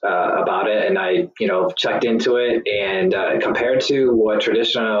house about it, and I, checked into it and compared to what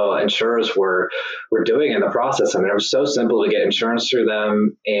traditional insurers were doing in the process. I mean, it was so simple to get insurance through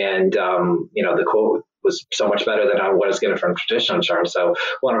them, and the quote was so much better than what I was getting from traditional insurance. So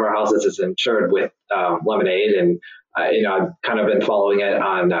one of our houses is insured with Lemonade, and I've kind of been following it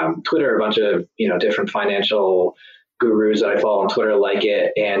on Twitter. A bunch of different financial gurus that I follow on Twitter like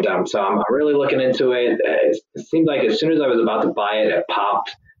it, and so I'm really looking into it. It seemed like as soon as I was about to buy it, it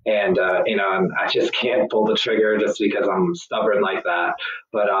popped, and I just can't pull the trigger just because I'm stubborn like that.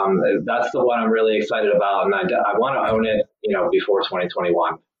 But that's the one I'm really excited about, and I want to own it, before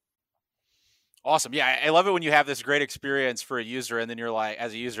 2021. Awesome. Yeah, I love it when you have this great experience for a user, and then you're like,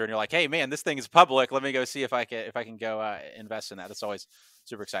 as a user, and you're like, hey, man, this thing is public. Let me go see if I can go invest in that. That's always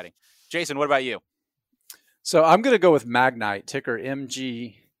super exciting. Jason, what about you? So I'm going to go with Magnite, ticker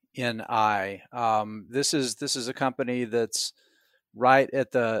MGNI. This is a company that's right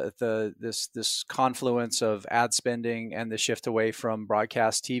at this confluence of ad spending and the shift away from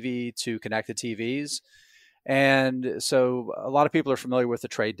broadcast TV to connected TVs. And so a lot of people are familiar with the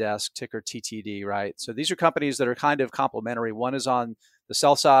Trade Desk, ticker TTD, right? So these are companies that are kind of complementary. One is on the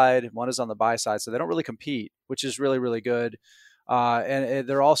sell side, one is on the buy side. So they don't really compete, which is really, really good. And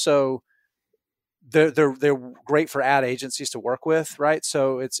they're also, they're great for ad agencies to work with, right?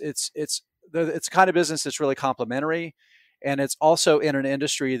 So it's the kind of business that's really complementary. And it's also in an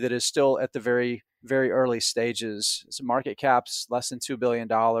industry that is still at the very, very early stages. Its market cap's less than $2 billion.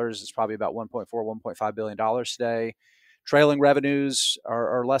 It's probably about $1.5 billion today. Trailing revenues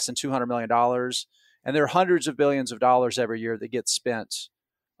are less than $200 million. And there are hundreds of billions of dollars every year that get spent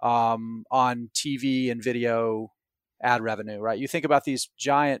on TV and video ad revenue, right? You think about these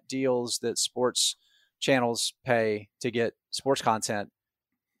giant deals that sports channels pay to get sports content.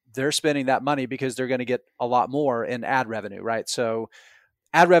 They're spending that money because they're going to get a lot more in ad revenue, right? So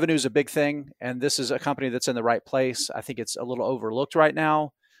ad revenue is a big thing, and this is a company that's in the right place. I think it's a little overlooked right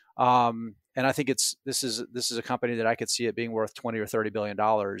now, and I think this is a company that I could see it being worth $20 or $30 billion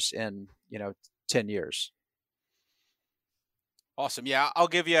in 10 years. Awesome. Yeah, I'll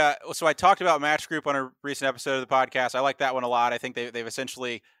give you. So I talked about Match Group on a recent episode of the podcast. I like that one a lot. I think they've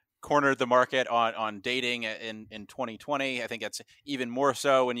essentially cornered the market on dating in 2020. I think it's even more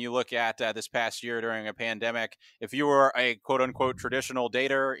so when you look at this past year during a pandemic. If you were a quote unquote traditional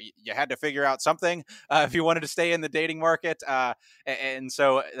dater, you had to figure out something if you wanted to stay in the dating market. And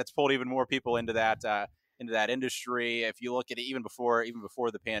so that's pulled even more people into that industry. If you look at it, even before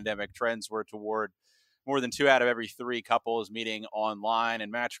the pandemic, trends were toward more than 2 out of every 3 couples meeting online,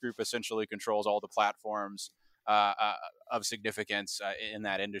 and Match Group essentially controls all the platforms of significance in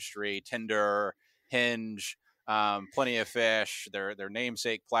that industry. Tinder, Hinge, Plenty of Fish, their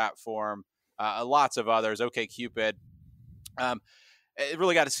namesake platform, lots of others, OkCupid. It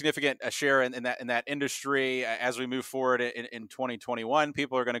really got a significant share in that industry. As we move forward in 2021,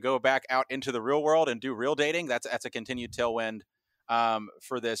 people are going to go back out into the real world and do real dating. That's a continued tailwind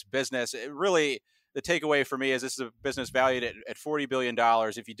for this business. It really, the takeaway for me is this is a business valued at $40 billion.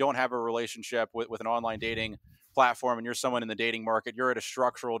 If you don't have a relationship with an online dating platform and you're someone in the dating market, you're at a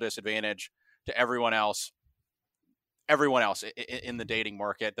structural disadvantage to everyone else in the dating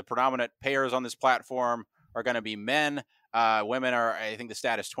market. The predominant payers on this platform are going to be men. Women are, I think the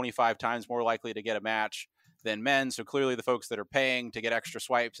stat is 25 times more likely to get a match than men. So clearly the folks that are paying to get extra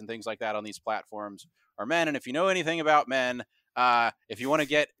swipes and things like that on these platforms are men. And if you know anything about men, if you want to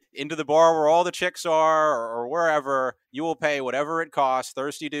get into the bar where all the chicks are or wherever, you will pay whatever it costs.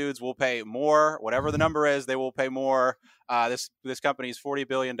 Thirsty dudes will pay more. Whatever the number is, they will pay more. This company is $40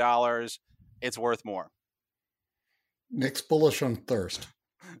 billion. It's worth more. Nick's bullish on thirst.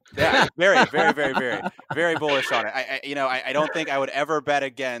 Yeah, very, very, very, very, very bullish on it. I don't think I would ever bet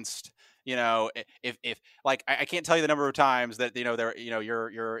against, if like, I can't tell you the number of times that,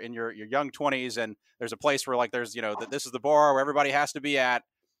 you're in your young 20s and there's a place where like, there's, this is the bar where everybody has to be at.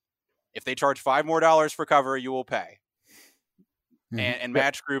 If they charge $5 more for cover, you will pay. Mm-hmm. And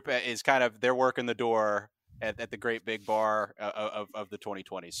Match Group is kind of, they're working the door at the great big bar of the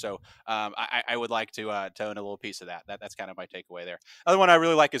 2020s. So I would like to own a little piece of that. That's kind of my takeaway there. Other one I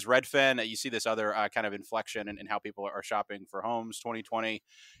really like is Redfin. You see this other kind of inflection in how people are shopping for homes. 2020,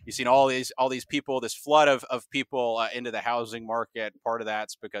 you've seen all these people, this flood of people into the housing market. Part of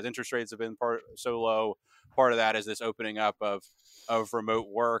that's because interest rates have been so low. Part of that is this opening up of remote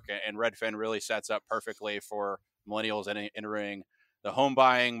work, and Redfin really sets up perfectly for millennials entering the home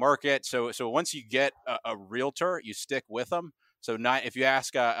buying market. So once you get a realtor, you stick with them. So if you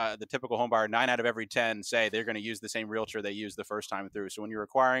ask the typical home buyer, 9 out of every 10 say they're going to use the same realtor they used the first time through. So when you're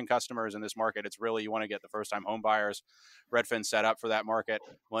acquiring customers in this market, it's really, you want to get the first time home buyers. Redfin's set up for that market.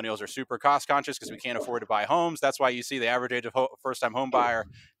 Millennials are super cost conscious because we can't afford to buy homes. That's why you see the average age of first time home buyer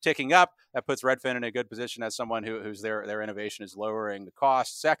ticking up. That puts Redfin in a good position as someone who's their innovation is lowering the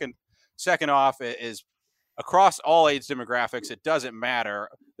cost. Second off is across all age demographics, it doesn't matter.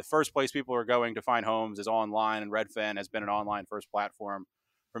 The first place people are going to find homes is online, and Redfin has been an online first platform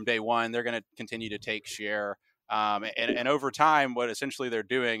from day one. They're going to continue to take share. And over time, what essentially they're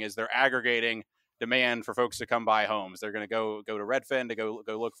doing is they're aggregating demand for folks to come buy homes. They're going to go to Redfin to go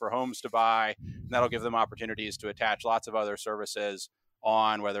look for homes to buy, and that'll give them opportunities to attach lots of other services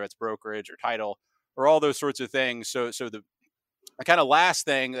on, whether it's brokerage or title or all those sorts of things. So the kind of last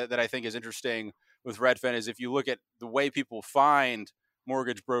thing that I think is interesting with Redfin is if you look at the way people find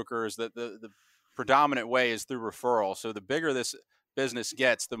mortgage brokers, the predominant way is through referral. So the bigger this business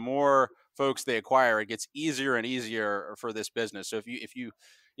gets, the more folks they acquire. It gets easier and easier for this business. So if you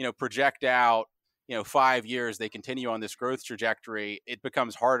project out 5 years, they continue on this growth trajectory, it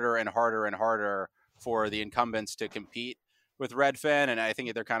becomes harder and harder and harder for the incumbents to compete with Redfin. And I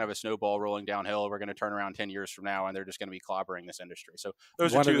think they're kind of a snowball rolling downhill. We're going to turn around 10 years from now, and they're just going to be clobbering this industry. So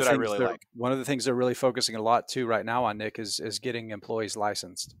those are two that I really like. One of the things they're really focusing a lot too right now on, Nick, is getting employees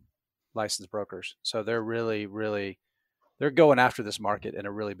licensed brokers. So they're really they're going after this market in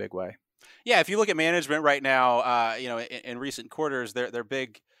a really big way. Yeah, if you look at management right now, in recent quarters, their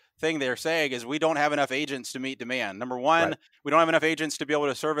big thing they're saying is we don't have enough agents to meet demand. Number one, right. We don't have enough agents to be able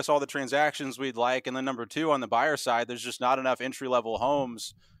to service all the transactions we'd like. And then number two, on the buyer side, there's just not enough entry-level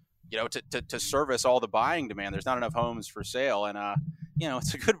homes, to service all the buying demand. There's not enough homes for sale. And,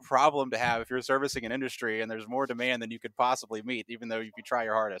 it's a good problem to have if you're servicing an industry and there's more demand than you could possibly meet, even though you try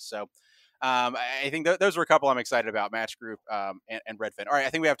your hardest. So I think those were a couple I'm excited about, Match Group and Redfin. All right, I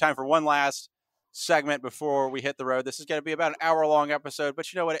think we have time for one last segment before we hit the road. This is going to be about an hour-long episode,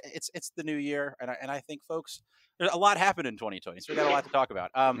 but you know what? It's the new year, and I think, folks, there's a lot happened in 2020, so we got a lot to talk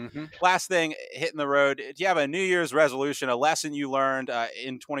about. Last thing, hitting the road. Do you have a New Year's resolution, a lesson you learned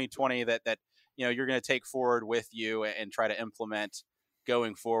in 2020 that you're going to take forward with you and try to implement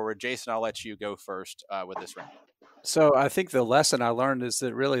going forward? Jason, I'll let you go first with this round. So I think the lesson I learned is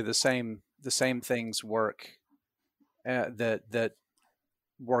that really the same things work that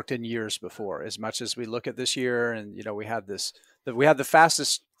worked in years before. As much as we look at this year, and we had the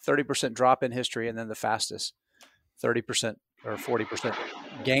fastest 30% drop in history, and then the fastest 30% or 40%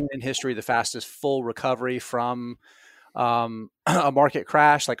 gain in history, the fastest full recovery from a market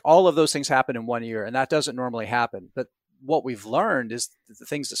crash. Like, all of those things happen in 1 year, and that doesn't normally happen. But what we've learned is that the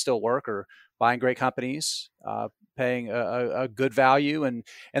things that still work are buying great companies, paying a good value, and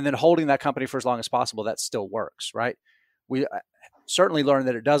then holding that company for as long as possible. That still works, right? We certainly learned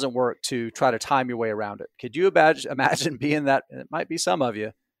that it doesn't work to try to time your way around it. Could you imagine being that? And it might be some of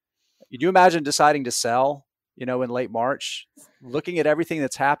you. Could you imagine deciding to sell, in late March, looking at everything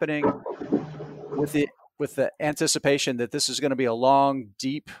that's happening with the anticipation that this is going to be a long,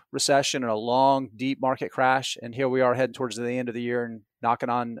 deep recession and a long, deep market crash, and here we are heading towards the end of the year and knocking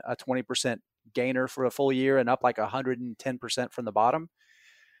on a 20% gainer for a full year and up like 110% from the bottom?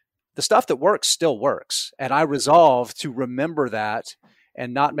 The stuff that works still works. And I resolve to remember that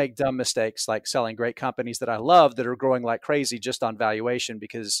and not make dumb mistakes like selling great companies that I love that are growing like crazy just on valuation,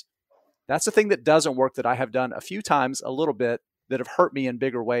 because that's the thing that doesn't work, that I have done a few times a little bit that have hurt me in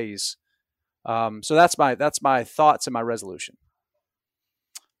bigger ways. So that's my thoughts and my resolution.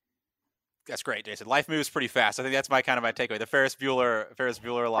 That's great, Jason. Life moves pretty fast. I think that's my takeaway. The Ferris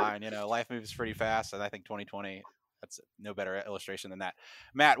Bueller line, life moves pretty fast. And I think 2020, that's no better illustration than that.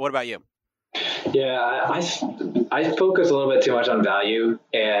 Matt, what about you? Yeah, I focus a little bit too much on value,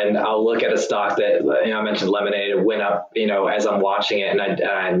 and I'll look at a stock that, I mentioned Lemonade, it went up, as I'm watching it, and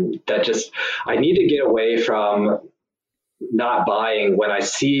I need to get away from not buying when I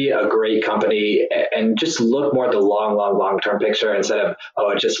see a great company, and just look more at the long-term picture instead of,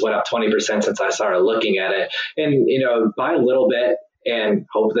 it just went up 20% since I started looking at it, and, buy a little bit and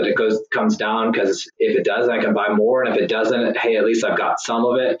hope that it comes down, because if it does, I can buy more. And if it doesn't, hey, at least I've got some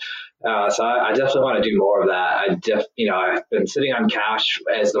of it. So I definitely want to do more of that. I've been sitting on cash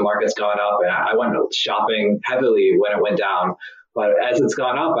as the market's gone up, and I went shopping heavily when it went down. But as it's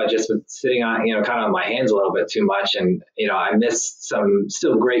gone up, I just been sitting on, kind of on my hands a little bit too much. And, I missed some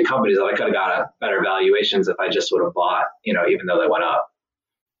still great companies that I could have got at better valuations if I just would have bought, even though they went up.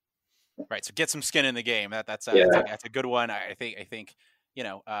 Right. So get some skin in the game. That's a good one. I think,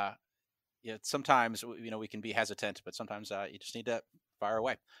 sometimes, we can be hesitant, but sometimes you just need to fire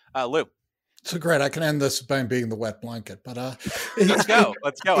away. Lou. So great. I can end this by being the wet blanket, but let's go.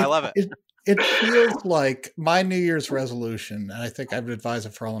 I love it. It feels like my New Year's resolution, and I think I would advise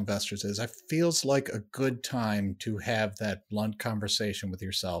it for all investors, is it feels like a good time to have that blunt conversation with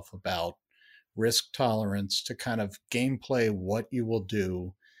yourself about risk tolerance, to kind of gameplay what you will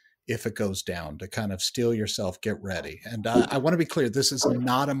do if it goes down, to kind of steel yourself, get ready. And I want to be clear, this is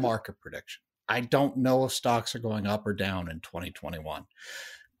not a market prediction. I don't know if stocks are going up or down in 2021.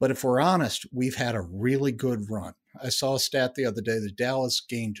 But if we're honest, we've had a really good run. I saw a stat the other day. The Dow has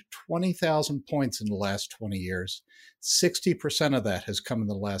gained 20,000 points in the last 20 years. 60% of that has come in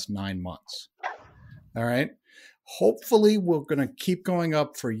the last 9 months. All right. Hopefully, we're going to keep going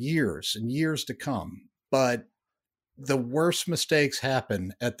up for years and years to come. But the worst mistakes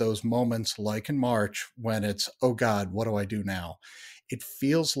happen at those moments, like in March, when it's, oh God, what do I do now? It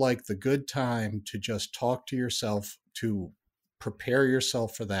feels like the good time to just talk to yourself, to prepare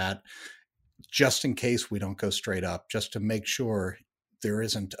yourself for that, just in case we don't go straight up, just to make sure there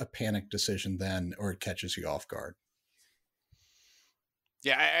isn't a panic decision then, or it catches you off guard.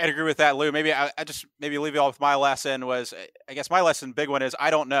 Yeah, I'd agree with that, Lou. Maybe I just leave you all with my lesson was, I guess my lesson, big one, is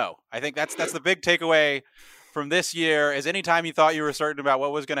I don't know. I think that's the big takeaway from this year, is anytime you thought you were certain about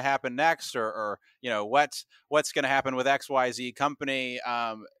what was going to happen next, or what's going to happen with XYZ company,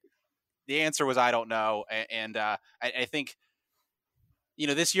 the answer was I don't know. And I think,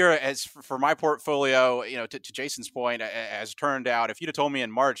 this year, as for my portfolio, to Jason's point, has turned out, if you'd have told me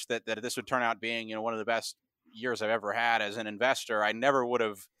in March that this would turn out being, one of the best years I've ever had as an investor, I never would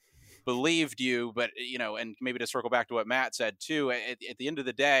have believed you. But, and maybe to circle back to what Matt said too, at the end of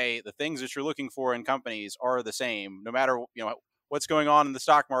the day, the things that you're looking for in companies are the same. No matter, what's going on in the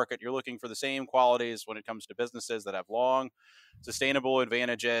stock market, you're looking for the same qualities when it comes to businesses that have long, sustainable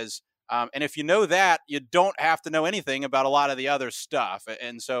advantages. And if you know that, you don't have to know anything about a lot of the other stuff.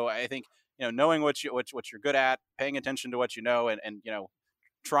 And so I think, knowing what you're good at, paying attention to what you know, and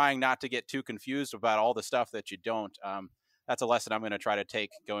trying not to get too confused about all the stuff that you don't. That's a lesson I'm going to try to take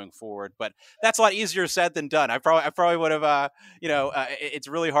going forward. But that's a lot easier said than done. I probably would have, it's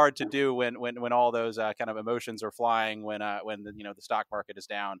really hard to do when all those kind of emotions are flying, when the stock market is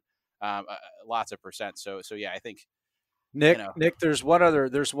down lots of percent. So yeah, I think. Nick, there's one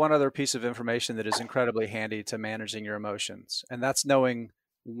other piece of information that is incredibly handy to managing your emotions, and that's knowing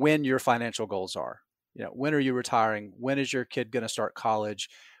when your financial goals are. When are you retiring? When is your kid going to start college?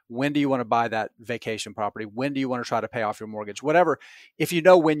 When do you want to buy that vacation property? When do you want to try to pay off your mortgage? Whatever. If you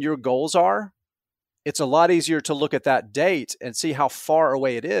know when your goals are, it's a lot easier to look at that date and see how far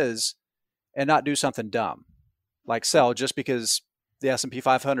away it is, and not do something dumb like sell just because the S&P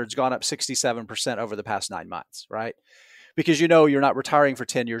 500 has gone up 67% over the past 9 months, right? Because you're not retiring for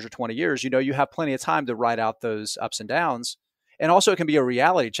 10 years or 20 years. You have plenty of time to ride out those ups and downs. And also it can be a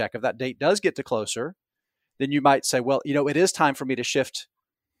reality check. If that date does get to closer, then you might say, well, it is time for me to shift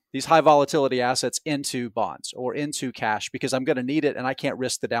these high volatility assets into bonds or into cash, because I'm going to need it and I can't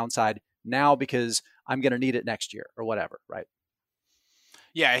risk the downside now because I'm going to need it next year or whatever, right?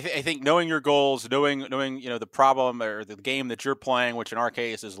 Yeah, I think knowing your goals, knowing the problem or the game that you're playing, which in our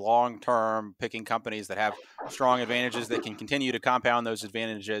case is long term, picking companies that have strong advantages that can continue to compound those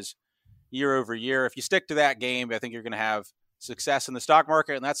advantages year over year. If you stick to that game, I think you're going to have success in the stock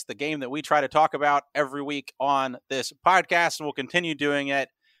market, and that's the game that we try to talk about every week on this podcast, and we'll continue doing it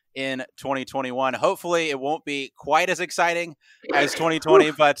in 2021. Hopefully, it won't be quite as exciting as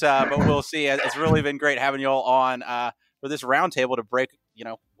 2020, but we'll see. It's really been great having you all on for this roundtable to break,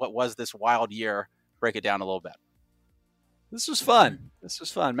 what was this wild year, break it down a little bit. This was fun.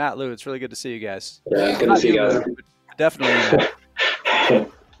 Matt, Lou, it's really good to see you guys. Yeah, good to see you guys. Definitely.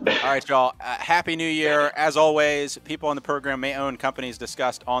 All right, y'all. Happy New Year. As always, people on the program may own companies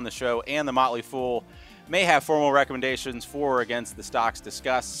discussed on the show, and the Motley Fool may have formal recommendations for or against the stocks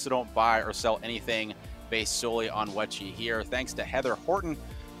discussed, so don't buy or sell anything based solely on what you hear. Thanks to Heather Horton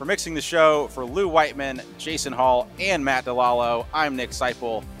for mixing the show. For Lou Whiteman, Jason Hall, and Matt DeLallo, I'm Nick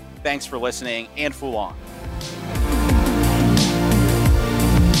Seipel. Thanks for listening, and Fool on.